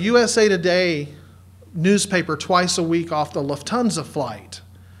a USA Today newspaper twice a week off the Lufthansa flight.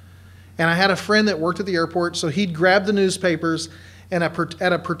 And I had a friend that worked at the airport, so he'd grab the newspapers, and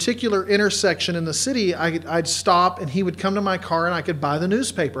at a particular intersection in the city, I'd stop, and he would come to my car, and I could buy the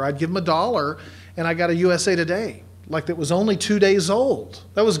newspaper. I'd give him $1, and I got a USA Today, like that was only 2 days old.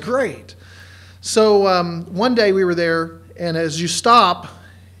 That was great. So one day we were there, and as you stop,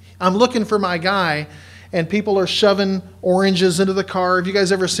 I'm looking for my guy, and people are shoving oranges into the car. Have you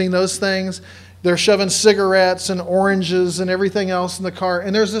guys ever seen those things? They're shoving cigarettes and oranges and everything else in the car.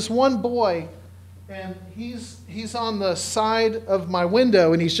 And there's this one boy, and he's on the side of my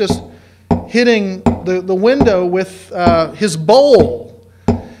window, and he's just hitting the window with his bowl.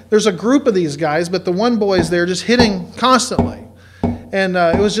 There's a group of these guys, but the one boy's there just hitting constantly. And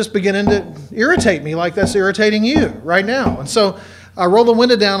it was just beginning to irritate me like that's irritating you right now. And so I rolled the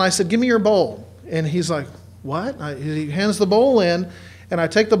window down. I said, "Give me your bowl." And he's like, "What?" He hands the bowl in, and I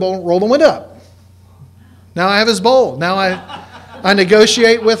take the bowl, roll the window up. Now I have his bowl. Now I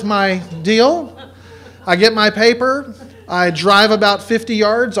negotiate with my deal. I get my paper. I drive about 50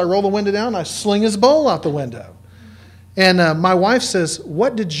 yards. I roll the window down. I sling his bowl out the window. And my wife says,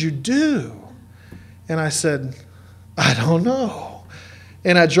 "What did you do?" And I said, "I don't know."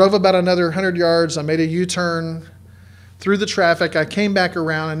 And I drove about another 100 yards. I made a U-turn through the traffic. I came back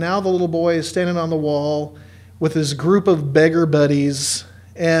around, and now the little boy is standing on the wall with his group of beggar buddies.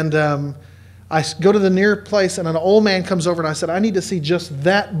 And I go to the near place, and an old man comes over, and I said, "I need to see just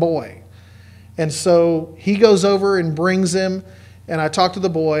that boy." And so he goes over and brings him, and I talk to the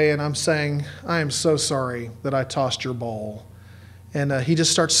boy, and I'm saying, "I am so sorry that I tossed your bowl." And he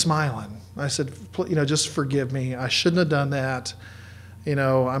just starts smiling. I said, "Just forgive me. I shouldn't have done that.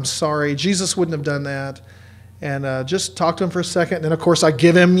 I'm sorry. Jesus wouldn't have done that." And just talk to him for a second. And then, of course, I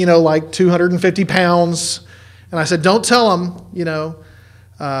give him, like 250 pounds. And I said, "Don't tell him,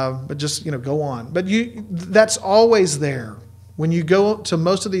 but just, go on." But that's always there. When you go to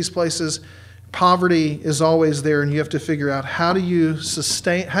most of these places, poverty is always there, and you have to figure out how do you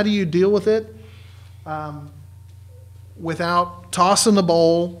deal with it without tossing the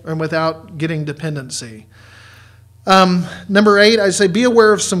bowl and without getting dependency. Number 8, I say be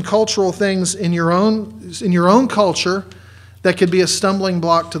aware of some cultural things in your own culture that could be a stumbling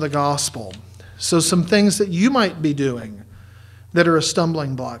block to the gospel. So some things that you might be doing that are a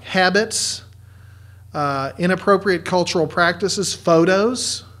stumbling block. Habits, inappropriate cultural practices,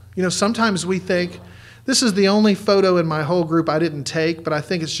 photos. Sometimes we think, this is the only photo in my whole group I didn't take, but I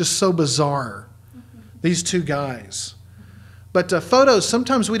think it's just so bizarre, these two guys. But photos,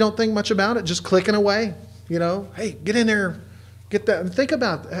 sometimes we don't think much about it, just clicking away. Hey, get in there, get that. And think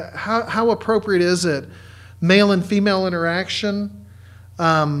about how appropriate is it, male and female interaction,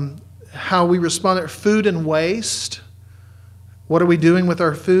 how we respond to food and waste. What are we doing with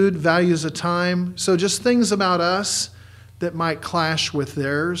our food? Values of time. So just things about us that might clash with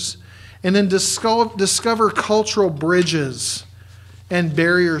theirs. And then discover cultural bridges and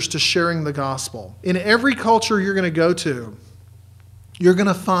barriers to sharing the gospel. In every culture you're going to go to, you're going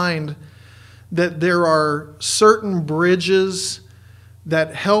to find that there are certain bridges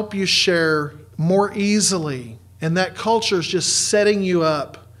that help you share more easily. And that culture is just setting you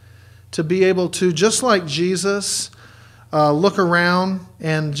up to be able to, just like Jesus, look around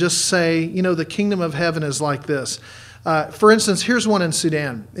and just say, the kingdom of heaven is like this. For instance, here's one in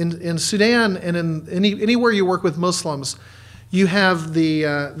Sudan. In Sudan and in anywhere you work with Muslims, you have the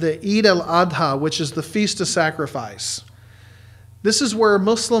Eid al-Adha, which is the Feast of Sacrifice. This is where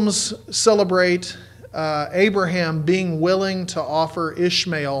Muslims celebrate Abraham being willing to offer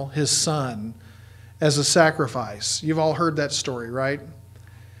Ishmael, his son, as a sacrifice. You've all heard that story, right?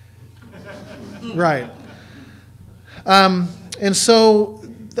 Right. And so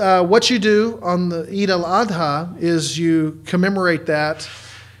what you do on the Eid al-Adha is you commemorate that,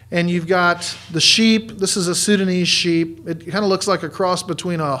 and you've got the sheep. This is a Sudanese sheep. It kind of looks like a cross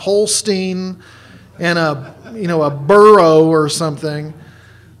between a Holstein and a burro or something.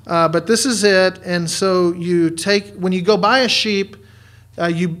 But this is it. And so when you go buy a sheep,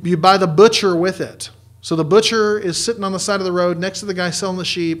 you buy the butcher with it. So the butcher is sitting on the side of the road next to the guy selling the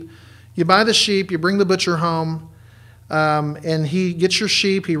sheep. You buy the sheep, you bring the butcher home, and he gets your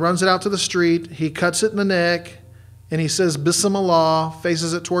sheep, he runs it out to the street, he cuts it in the neck, and he says Bismillah,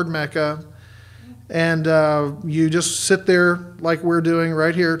 faces it toward Mecca. And you just sit there like we're doing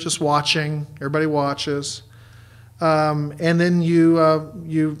right here, just watching. Everybody watches. And then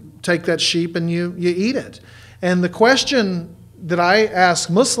you take that sheep and you eat it. And the question that I ask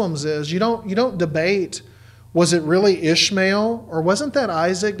Muslims is, you don't debate, was it really Ishmael or wasn't that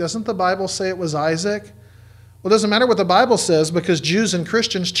Isaac? Doesn't the Bible say it was Isaac? Well, it doesn't matter what the Bible says because Jews and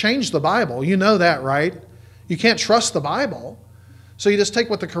Christians change the Bible. You know that, right? You can't trust the Bible. So you just take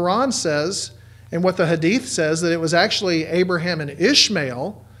what the Quran says and what the Hadith says, that it was actually Abraham and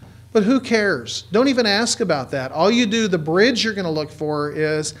Ishmael. But who cares? Don't even ask about that. All you do, the bridge you're going to look for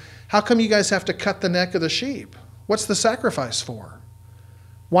is, how come you guys have to cut the neck of the sheep? What's the sacrifice for?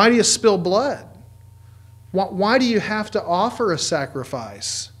 Why do you spill blood? Why do you have to offer a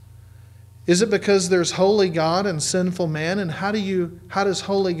sacrifice? Is it because there's holy God and sinful man? And how does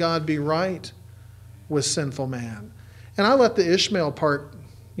holy God be right with sinful man? And I let the Ishmael part,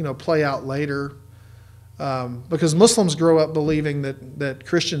 play out later. Because Muslims grow up believing that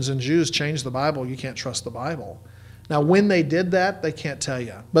Christians and Jews changed the Bible. You can't trust the Bible. Now, when they did that, they can't tell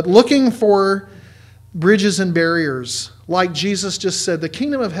you. But looking for bridges and barriers, like Jesus just said, the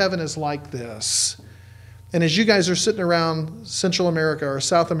kingdom of heaven is like this. And as you guys are sitting around Central America or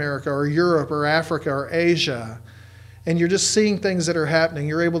South America or Europe or Africa or Asia, and you're just seeing things that are happening,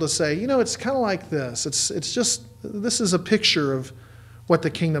 you're able to say, it's kind of like this. It's just, this is a picture of what the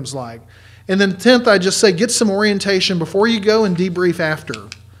kingdom's like. And then 10th, I just say, get some orientation before you go and debrief after.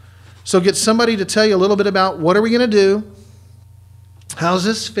 So get somebody to tell you a little bit about what are we going to do? How's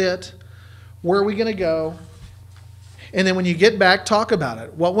this fit? Where are we going to go? And then when you get back, talk about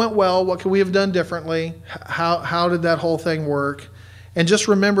it. What went well? What could we have done differently? How did that whole thing work? And just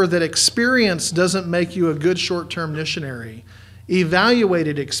remember that experience doesn't make you a good short-term missionary.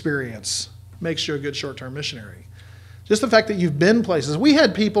 Evaluated experience makes you a good short-term missionary. Just the fact that you've been places. We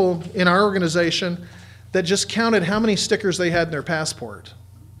had people in our organization that just counted how many stickers they had in their passport.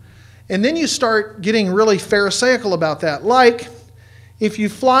 And then you start getting really pharisaical about that. Like, if you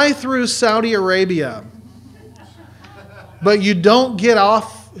fly through Saudi Arabia, but you don't get out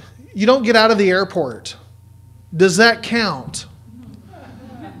of the airport, does that count?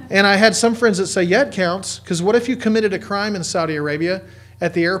 And I had some friends that say, yeah, it counts. Because what if you committed a crime in Saudi Arabia?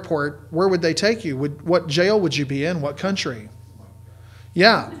 At the airport, where would they take you? What jail would you be in? What country?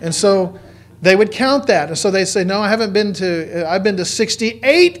 Yeah, and so they would count that. And so they say, no, I've been to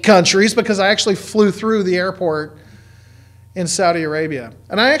 68 countries because I actually flew through the airport in Saudi Arabia.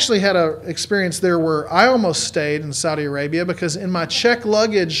 And I actually had an experience there where I almost stayed in Saudi Arabia because in my checked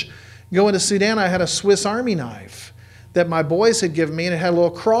luggage going to Sudan, I had a Swiss Army knife that my boys had given me, and it had a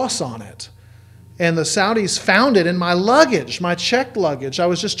little cross on it. And the Saudis found it in my luggage, my checked luggage. I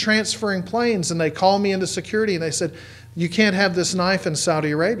was just transferring planes, and they called me into security, and they said, you can't have this knife in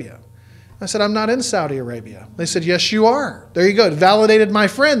Saudi Arabia. I said, I'm not in Saudi Arabia. They said, yes, you are. There you go. It validated my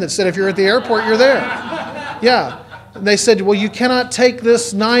friend that said, if you're at the airport, you're there. Yeah. And they said, well, you cannot take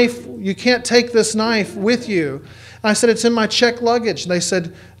this knife. You can't take this knife with you. And I said, it's in my checked luggage. And they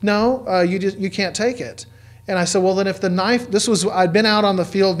said, no, you can't take it. And I said, well, then if the knife, I'd been out on the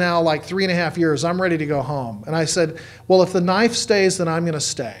field now like 3.5 years. I'm ready to go home. And I said, well, if the knife stays, then I'm going to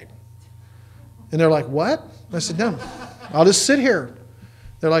stay. And they're like, what? I said, no, I'll just sit here.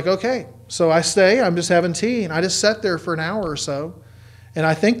 They're like, okay. So I stay. I'm just having tea. And I just sat there for an hour or so. And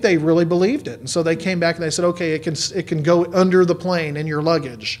I think they really believed it. And so they came back and they said, okay, it can go under the plane in your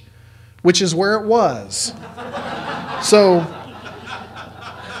luggage, which is where it was. So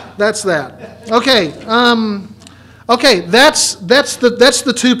that's that. Okay, that's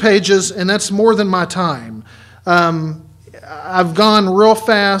the 2 pages, and that's more than my time. I've gone real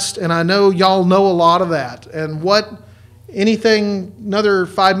fast, and I know y'all know a lot of that. And another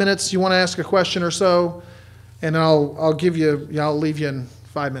 5 minutes, you want to ask a question or so, and I'll leave you in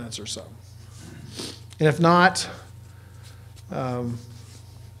 5 minutes or so. And if not,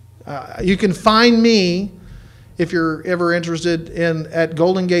 you can find me. If you're ever interested at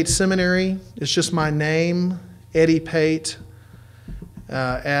Golden Gate Seminary, it's just my name, Eddie Pate,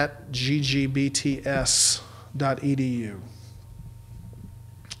 at ggbts.edu.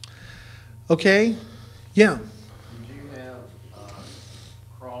 Okay? Yeah. Did you have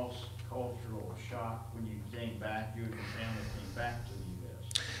cross-cultural shock when you came back, you and your family came back to the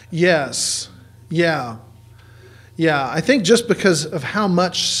U.S.? Yes. Yeah. Yeah. I think just because of how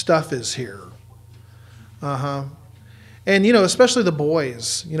much stuff is here. And, especially the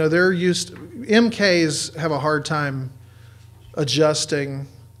boys, they're MKs have a hard time adjusting.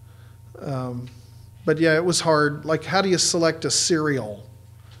 But yeah, it was hard. Like, how do you select a cereal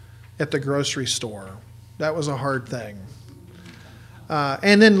at the grocery store? That was a hard thing.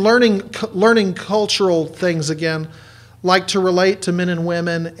 And then learning cultural things again, like to relate to men and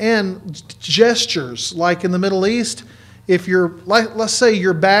women, and gestures. Like in the Middle East, if you're, let's say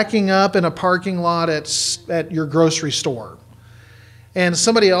you're backing up in a parking lot at your grocery store, and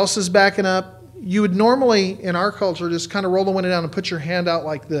somebody else is backing up, you would normally, in our culture, just kind of roll the window down and put your hand out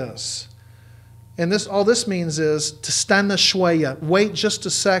like this. And all this means is to stanna shwaya, wait just a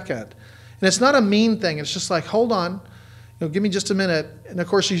second. And it's not a mean thing. It's just like, hold on, give me just a minute. And of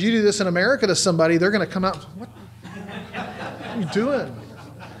course, if you do this in America to somebody, they're going to come out, what are you doing?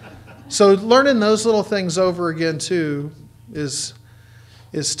 So learning those little things over again too is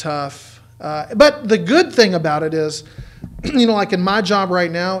tough. But the good thing about it is, like in my job right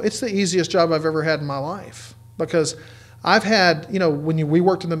now, it's the easiest job I've ever had in my life, because I've had, when we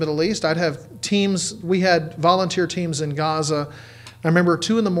worked in the Middle East, I'd have teams. We had volunteer teams in Gaza. I remember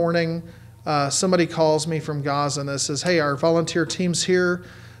 2 a.m, somebody calls me from Gaza and they says, hey, our volunteer team's here.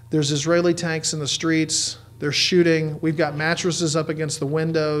 There's Israeli tanks in the streets. They're shooting. We've got mattresses up against the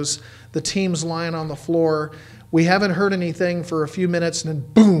windows. The team's lying on the floor. We haven't heard anything for a few minutes, and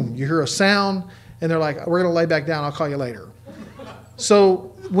then boom, you hear a sound, and they're like, we're going to lay back down. I'll call you later.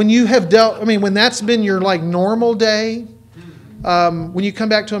 So when you have when that's been your normal day, when you come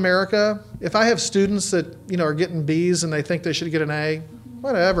back to America, if I have students that, are getting B's and they think they should get an A,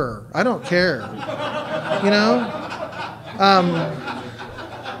 whatever. I don't care.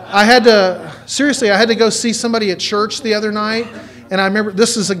 I had to go see somebody at church the other night. And I remember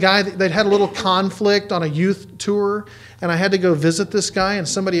this is a guy that had a little conflict on a youth tour. And I had to go visit this guy. And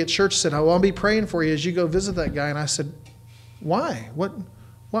somebody at church said, oh, I'll be praying for you as you go visit that guy. And I said, why? What?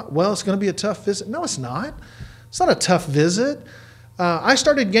 Well, it's going to be a tough visit. No, it's not. It's not a tough visit. I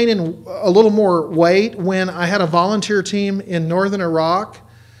started gaining a little more weight when I had a volunteer team in northern Iraq.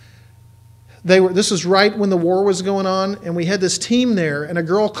 This was right when the war was going on, and we had this team there, and a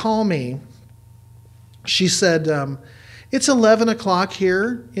girl called me. She said, it's 11 o'clock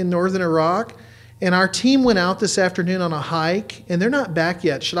here in northern Iraq, and our team went out this afternoon on a hike, and they're not back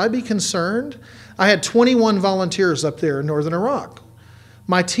yet. Should I be concerned? I had 21 volunteers up there in northern Iraq.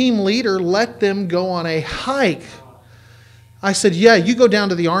 My team leader let them go on a hike. I said, yeah, you go down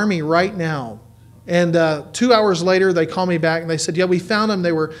to the Army right now. And 2 hours later, they called me back, and they said, yeah, we found them.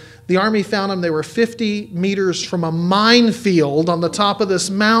 The Army found them. They were 50 meters from a minefield on the top of this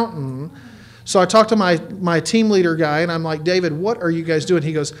mountain. So I talked to my team leader guy, and I'm like, David, what are you guys doing?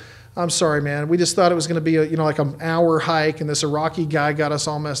 He goes, I'm sorry, man. We just thought it was going to be like an hour hike, and this Iraqi guy got us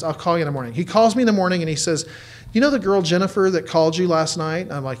all messed. I'll call you in the morning. He calls me in the morning, and he says, you know the girl Jennifer that called you last night?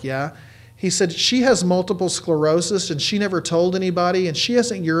 I'm like, yeah. He said, she has multiple sclerosis, and she never told anybody, and she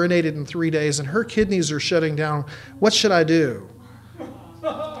hasn't urinated in 3 days, and her kidneys are shutting down. What should I do?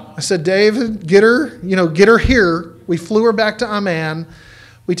 I said, David, get her here. We flew her back to Amman.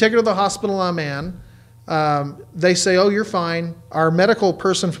 We take her to the hospital in Amman. They say, oh, you're fine. Our medical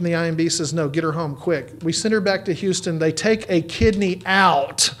person from the IMB says, no, get her home quick. We send her back to Houston. They take a kidney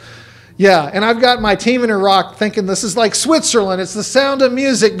out. Yeah, and I've got my team in Iraq thinking this is like Switzerland. It's the Sound of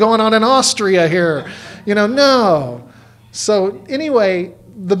Music going on in Austria here. No. So anyway,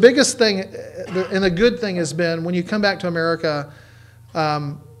 the biggest thing and the good thing has been when you come back to America,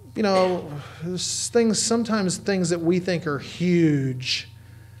 sometimes things that we think are huge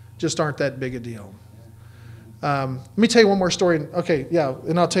just aren't that big a deal. Let me tell you one more story. Okay, yeah,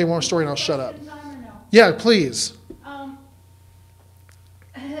 and I'll tell you one more story and I'll shut up. Yeah, please.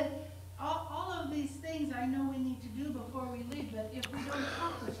 All of these things I know we need to do before we leave, but if we don't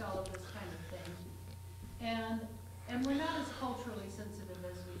accomplish all of this kind of thing, and we're not as culturally sensitive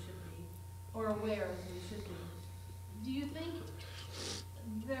as we should be, or aware as we should be, do you think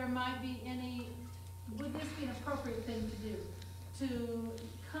there might be would this be an appropriate thing to do? To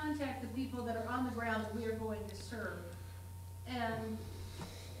contact the people that are on the ground that we are going to serve, and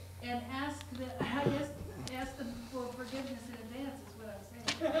ask them for forgiveness in advance is what I'm saying.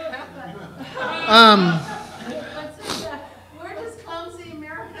 But since we're just clumsy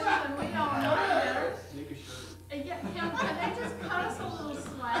Americans and we don't know better, can they just cut us a little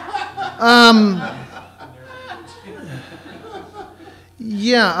slack?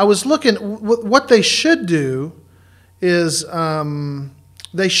 Yeah, I was looking. What they should do is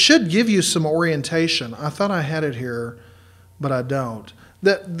they should give you some orientation. I thought I had it here, but I don't.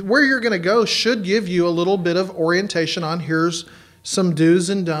 That where you're going to go should give you a little bit of orientation on here's some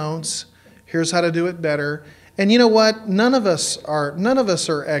do's and don'ts. Here's how to do it better. And you know what? None of us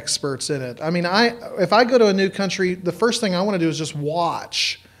are experts in it. I mean, if I go to a new country, the first thing I want to do is just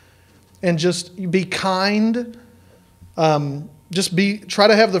watch and just be kind. Try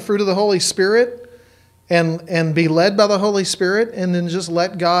to have the fruit of the Holy Spirit and be led by the Holy Spirit, and then just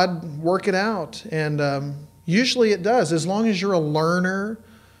let God work it out. And usually it does. As long as you're a learner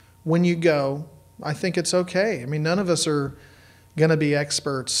when you go, I think it's okay. I mean, none of us are going to be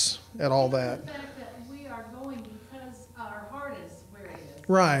experts at all that. The fact that we are going because our heart is where it is.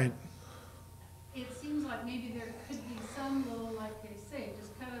 Right. It seems like maybe there could be some little, like they say,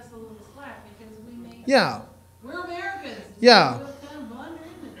 just cut us a little slack because we may. Yeah. We're Americans. Yeah. We'll kind of blunder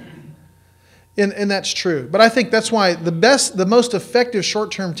into that. And that's true. But I think that's why the most effective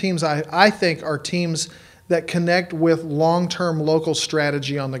short-term teams, I think, are teams that connect with long-term local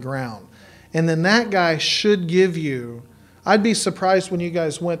strategy on the ground. And then that guy should give you, I'd be surprised when you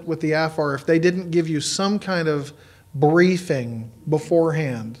guys went with the AFAR if they didn't give you some kind of briefing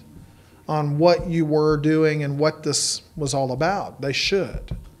beforehand on what you were doing and what this was all about. They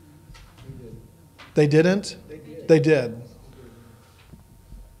should. They didn't? They did.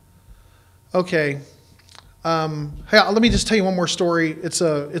 Okay. Hey, let me just tell you one more story. It's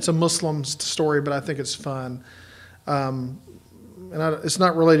a Muslim story, but I think it's fun. It's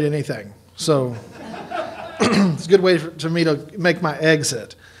not related to anything. So it's a good way for me to make my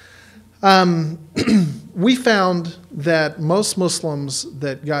exit. We found that most Muslims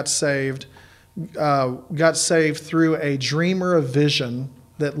that got saved through a dream or a vision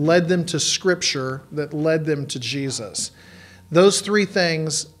that led them to Scripture, that led them to Jesus. Those three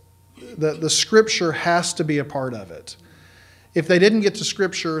things, the Scripture has to be a part of it. If they didn't get to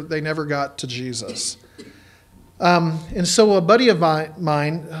Scripture, they never got to Jesus. And so a buddy of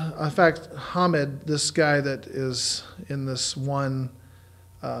mine, in fact, Hamid, this guy that is in this one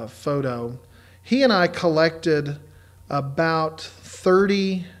photo, he and I collected about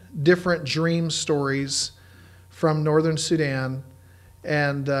 30 different dream stories from northern Sudan.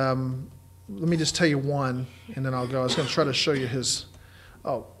 And let me just tell you one, and then I'll go. I was going to try to show you his,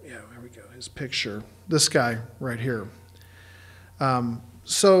 here we go, his picture. This guy right here. Let's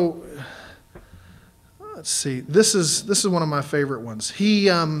see. This is one of my favorite ones.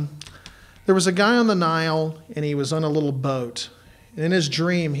 There was a guy on the Nile, and he was on a little boat. And in his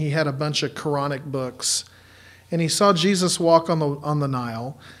dream, he had a bunch of Quranic books, and he saw Jesus walk on the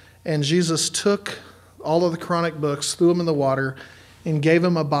Nile, and Jesus took all of the Quranic books, threw them in the water, and gave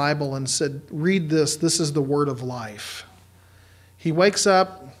him a Bible and said, "Read this. This is the word of life." He wakes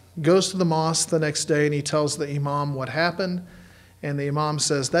up, goes to the mosque the next day, and he tells the imam what happened. And the imam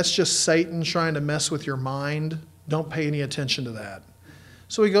says, "That's just Satan trying to mess with your mind. Don't pay any attention to that."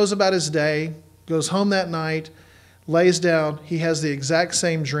 So he goes about his day, goes home that night, lays down. He has the exact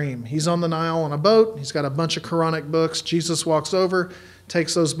same dream. He's on the Nile on a boat. He's got a bunch of Quranic books. Jesus walks over,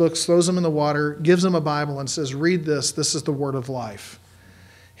 takes those books, throws them in the water, gives him a Bible and says, "Read this. This is the word of life."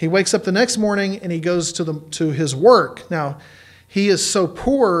 He wakes up the next morning and he goes to his work. Now, he is so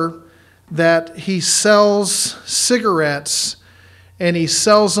poor that he sells cigarettes, and he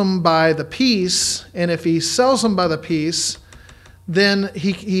sells them by the piece. And if he sells them by the piece, then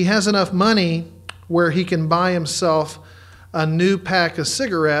he has enough money where he can buy himself a new pack of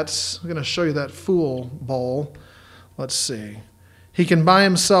cigarettes. I'm going to show you that fool bowl. Let's see. He can buy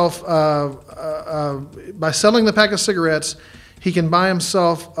himself, by selling the pack of cigarettes, he can buy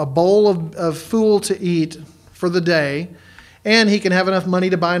himself a bowl of fool to eat for the day, and he can have enough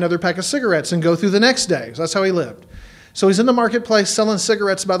money to buy another pack of cigarettes and go through the next day. So that's how he lived. So he's in the marketplace selling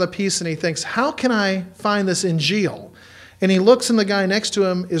cigarettes by the piece, and he thinks, how can I find this Injil? And he looks, and the guy next to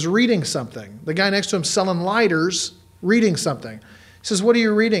him is reading something. The guy next to him selling lighters, reading something. He says, "What are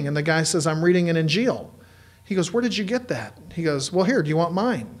you reading?" And the guy says, "I'm reading an Injil." He goes, "Where did you get that?" He goes, "Well, here, do you want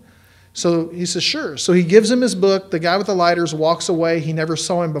mine?" So he says, "Sure." So he gives him his book. The guy with the lighters walks away. He never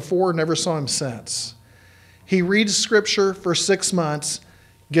saw him before, never saw him since. He reads Scripture for 6 months,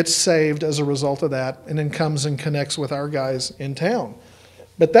 gets saved as a result of that, and then comes and connects with our guys in town.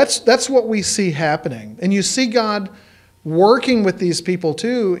 But that's what we see happening. And you see God working with these people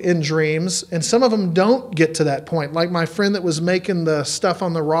too in dreams, and some of them don't get to that point. Like my friend that was making the stuff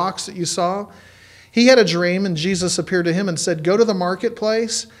on the rocks that you saw, he had a dream, and Jesus appeared to him and said, "Go to the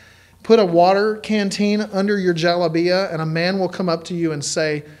marketplace, put a water canteen under your jalabia, and a man will come up to you and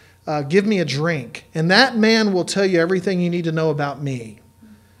say, 'Give me a drink.' And that man will tell you everything you need to know about me."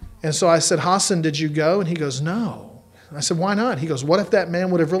 And so I said, "Hassan, did you go?" And he goes, "No." I said, "Why not?" He goes, "What if that man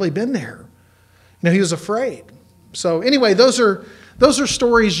would have really been there?" He was afraid. So anyway, those are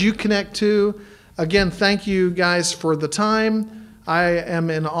stories you connect to. Again, thank you guys for the time. I am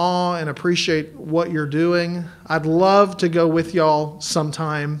in awe and appreciate what you're doing. I'd love to go with y'all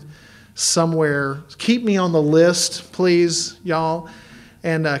sometime, somewhere. Keep me on the list, please, y'all.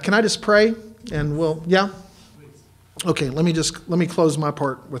 And can I just pray? And yeah? Okay, let me close my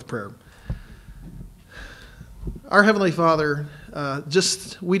part with prayer. Our Heavenly Father,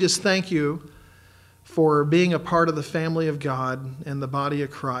 we just thank you for being a part of the family of God and the body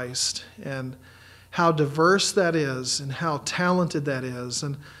of Christ, and how diverse that is and how talented that is.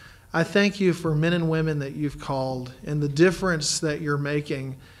 And I thank you for men and women that you've called and the difference that you're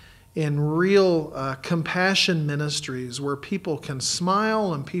making in real compassion ministries where people can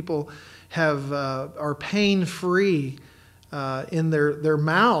smile and people are pain-free in their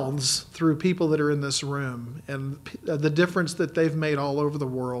mouths through people that are in this room, and the difference that they've made all over the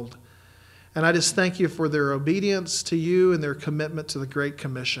world. And I just thank you for their obedience to you and their commitment to the Great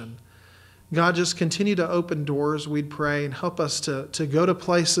Commission. God, just continue to open doors, we'd pray, and help us to go to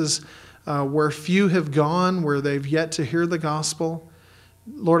places where few have gone, where they've yet to hear the gospel.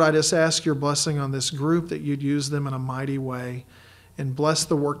 Lord, I just ask your blessing on this group, that you'd use them in a mighty way and bless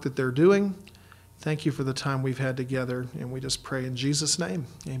the work that they're doing. Thank you for the time we've had together, and we just pray in Jesus' name.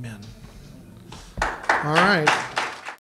 Amen. All right.